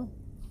stuff before.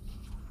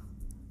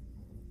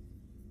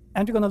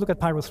 And we're going to look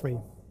at Pyro 3.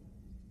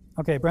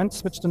 Okay, Brent,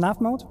 switch to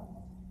nav mode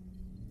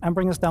and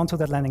bring us down to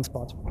that landing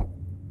spot.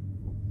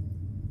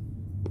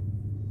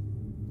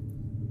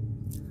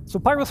 So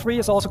Pyro 3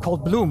 is also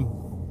called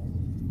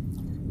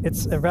Bloom.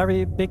 It's a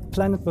very big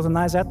planet with a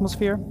nice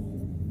atmosphere.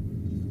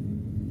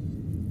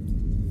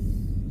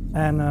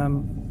 And,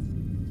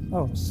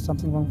 oh,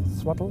 something wrong with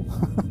the throttle.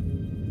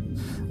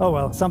 Oh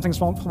well,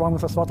 something's wrong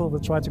with the throttle. We'll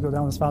try to go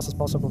down as fast as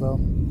possible, though.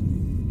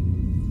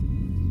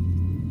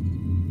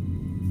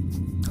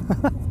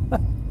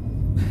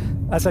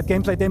 I said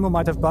gameplay demo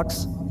might have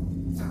bugs.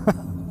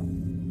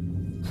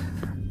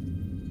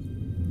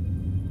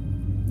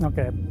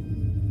 Okay,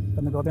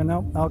 gonna go there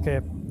now.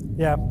 Okay,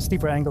 yeah,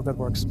 steeper angle, that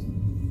works.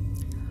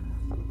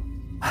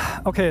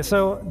 Okay,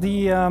 so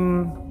the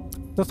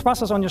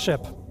thrusters on your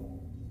ship,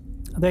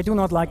 they do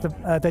not like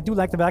they do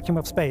like the vacuum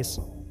of space.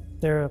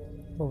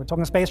 Well, we're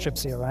talking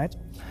spaceships here, right?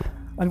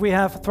 And we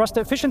have thruster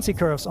efficiency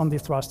curves on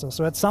these thrusters.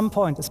 So at some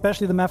point,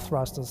 especially the MEV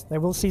thrusters, they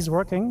will cease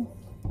working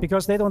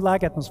because they don't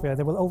like atmosphere.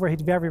 They will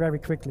overheat very, very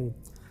quickly.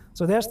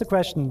 So there's the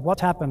question,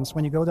 what happens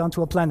when you go down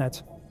to a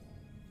planet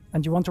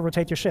and you want to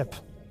rotate your ship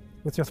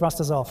with your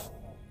thrusters off?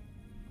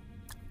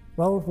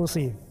 Well, we'll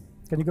see.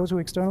 Can you go to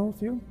external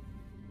view?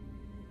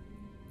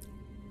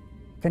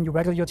 Can you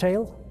waggle your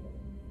tail?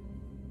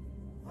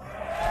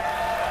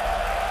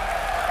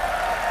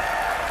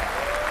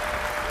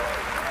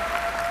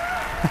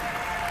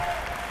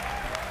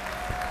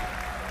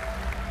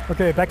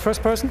 Okay, back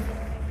first person.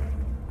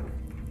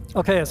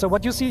 Okay, so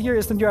what you see here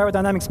is the new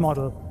aerodynamics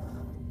model.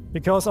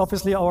 Because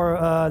obviously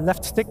our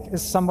left stick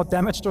is somewhat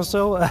damaged or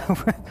so,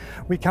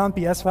 we can't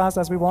be as fast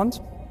as we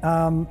want.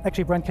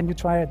 Actually, Brent, can you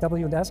try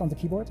W and S on the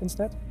keyboard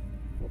instead?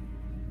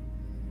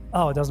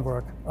 Oh, it doesn't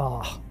work.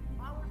 Oh.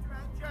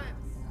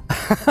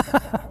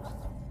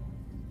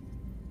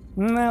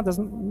 No, it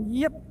doesn't.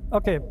 Yep.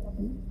 Okay.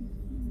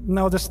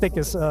 No, the stick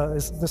is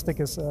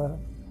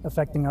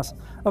affecting us.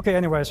 Okay,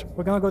 anyways,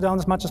 we're going to go down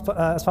as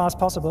far as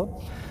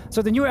possible.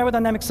 So the new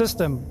aerodynamic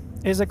system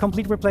is a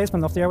complete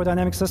replacement of the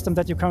aerodynamic system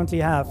that you currently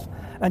have.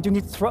 And you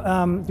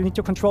need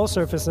your control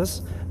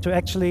surfaces to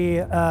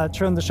actually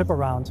turn the ship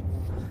around.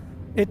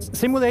 It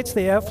simulates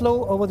the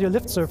airflow over your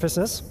lift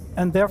surfaces,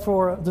 and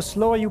therefore the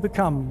slower you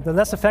become, the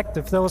less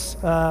effective those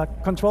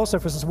control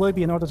surfaces will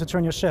be in order to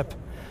turn your ship.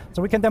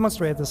 So we can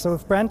demonstrate this. So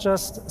if Brent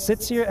just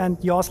sits here and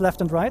yaws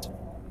left and right,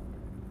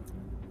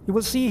 you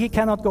will see he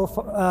cannot go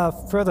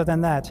further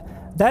than that.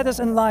 That is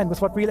in line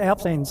with what real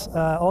airplanes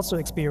also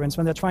experience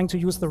when they're trying to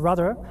use the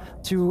rudder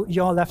to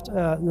yaw left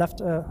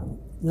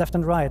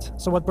and right.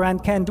 So what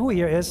Brent can do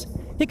here is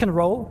he can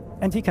roll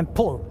and he can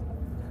pull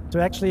to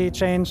actually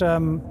change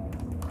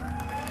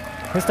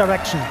his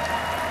direction.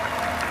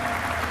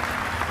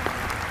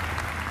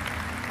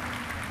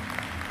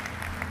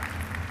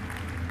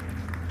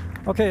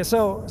 Okay,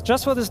 so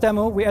just for this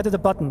demo, we added a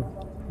button.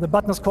 The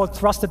button is called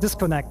thruster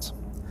disconnect.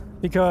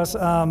 Because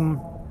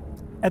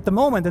at the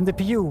moment in the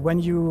PU, when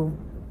you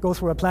go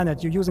through a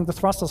planet, you're using the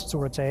thrusters to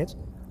rotate.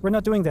 We're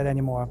not doing that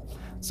anymore.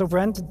 So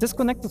Brent,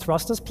 disconnect the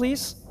thrusters,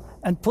 please,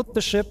 and put the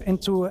ship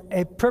into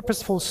a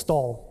purposeful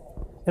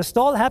stall. A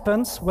stall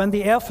happens when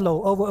the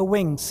airflow over a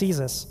wing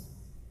ceases,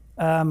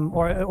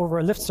 or over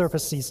a lift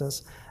surface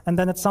ceases. And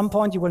then at some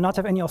point, you will not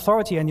have any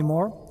authority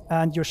anymore,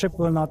 and your ship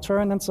will not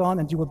turn and so on,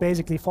 and you will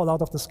basically fall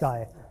out of the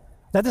sky.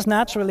 That is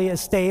naturally a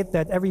state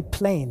that every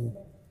plane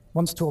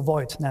wants to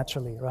avoid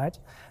naturally, right?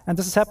 And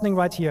this is happening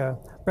right here.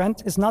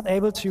 Brent is not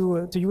able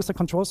to use the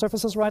control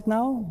surfaces right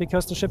now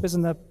because the ship is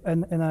in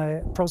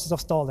a process of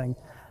stalling.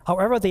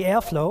 However, the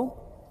airflow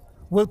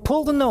will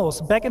pull the nose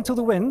back into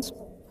the wind,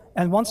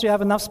 and once you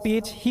have enough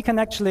speed, he can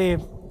actually,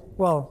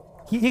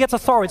 well, he gets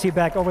authority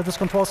back over these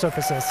control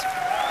surfaces.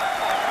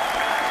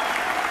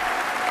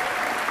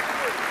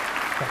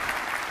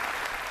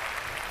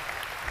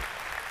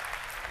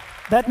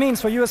 That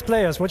means for you as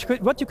players,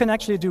 what you can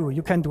actually do,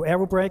 you can do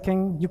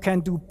aerobraking, you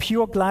can do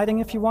pure gliding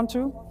if you want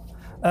to.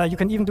 You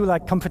can even do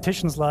like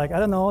competitions like, I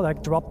don't know,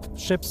 like drop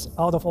ships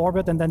out of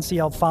orbit and then see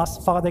how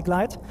far they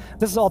glide.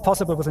 This is all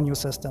possible with a new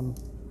system.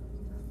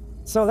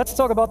 So let's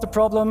talk about the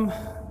problem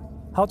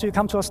how do you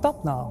come to a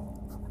stop now?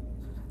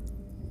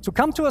 To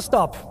come to a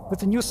stop with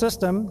the new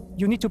system,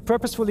 you need to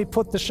purposefully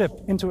put the ship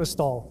into a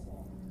stall.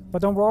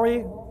 But don't worry,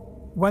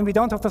 when we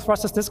don't have the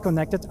thrusters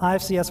disconnected,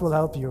 IFCS will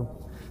help you.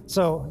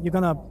 So you're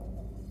going to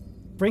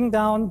bring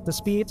down the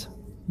speed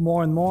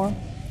more and more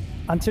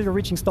until you're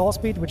reaching stall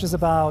speed, which is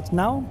about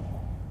now.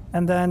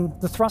 And then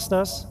the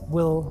thrusters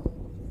will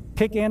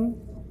kick in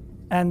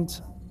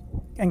and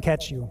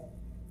catch you.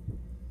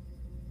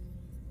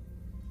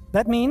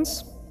 That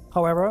means,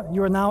 however,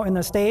 you are now in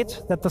a state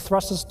that the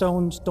thrusters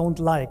don't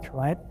like,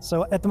 right?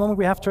 So at the moment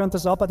we have turned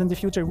this up, but in the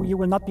future you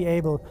will not be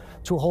able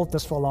to hold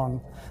this for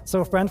long.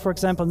 So if Brent, for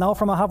example, now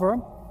from a hover,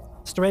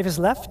 strafe is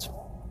left,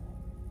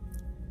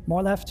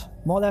 more left,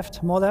 more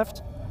left, more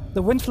left.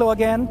 The wind flow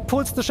again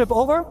pulls the ship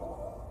over,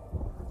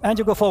 and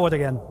you go forward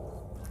again.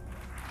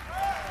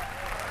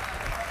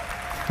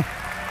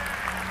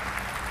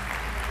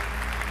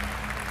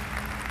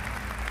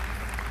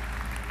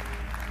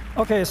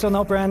 Okay, so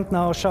now Brent,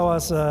 now show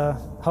us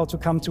how to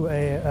come to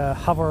a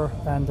hover,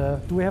 and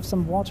do we have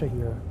some water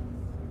here?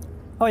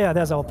 Oh yeah,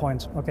 there's our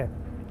point, okay.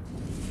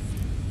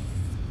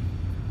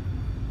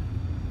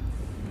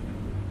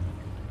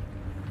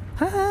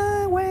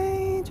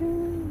 Highway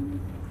to...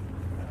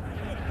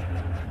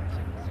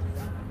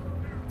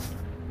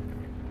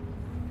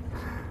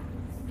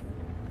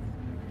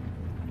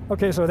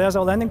 Okay, so there's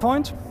our landing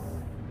point.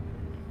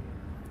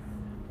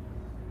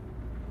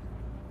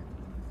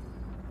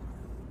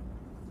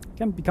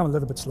 Can become a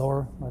little bit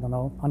slower, I don't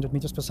know, 100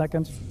 meters per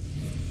second. So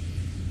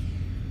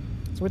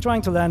we're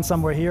trying to land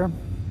somewhere here.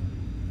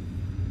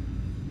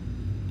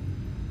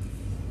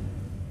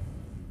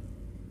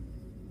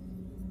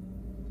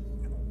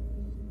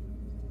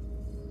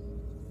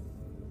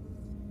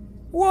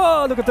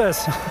 Whoa, look at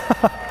this.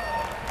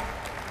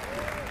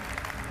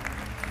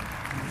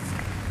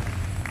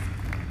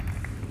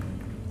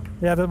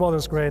 Yeah, that water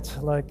is great,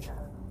 like,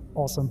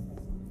 awesome.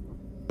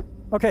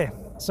 Okay,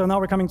 so now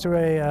we're coming to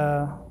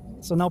a,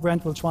 so now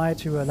Brent will try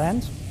to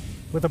land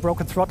with a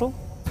broken throttle.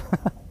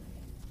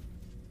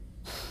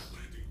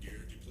 Landing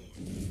gear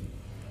deployed.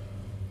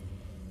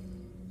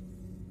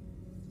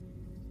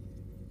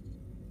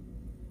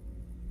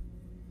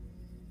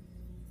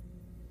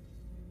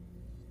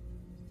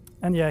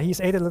 And yeah, he's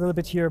aided a little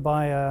bit here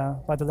by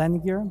the landing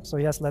gear. So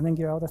he has landing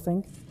gear out, I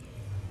think,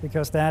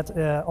 because that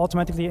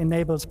automatically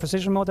enables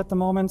precision mode at the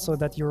moment, so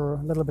that you're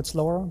a little bit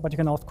slower. But you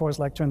can, of course,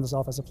 like turn this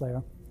off as a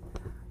player.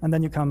 And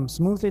then you come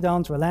smoothly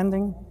down to a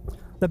landing.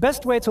 The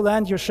best way to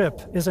land your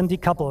ship is in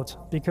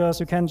decoupled, because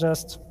you can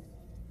just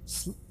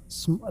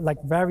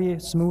like very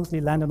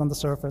smoothly land it on the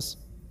surface.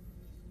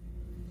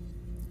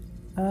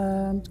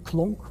 And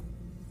clunk.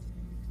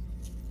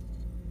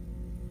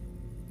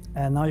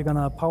 And now you're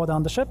gonna power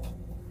down the ship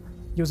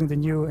using the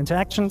new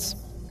interactions.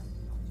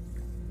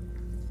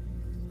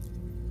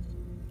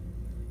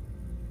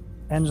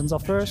 Engines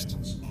off first.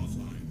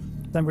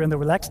 Then we're in the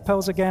relaxed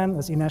pose again,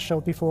 as Inês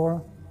showed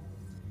before.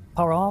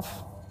 Power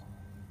off.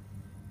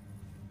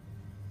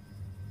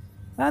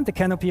 And the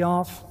canopy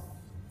off.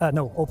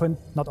 No, open,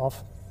 not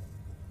off.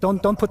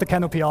 Don't put the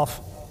canopy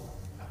off.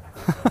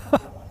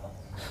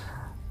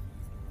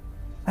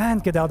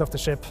 And get out of the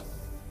ship.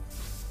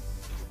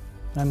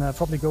 And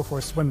probably go for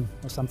a swim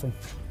or something.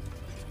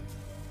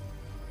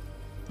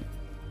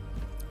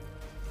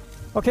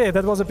 Okay,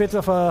 that was a bit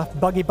of a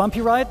buggy,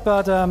 bumpy ride,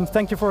 but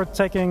thank you for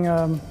taking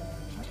the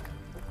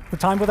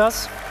time with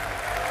us.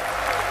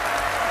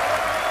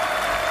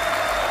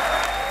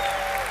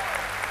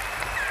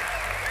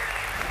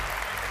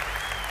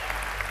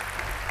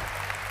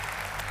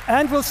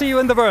 And we'll see you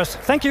in the verse.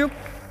 Thank you.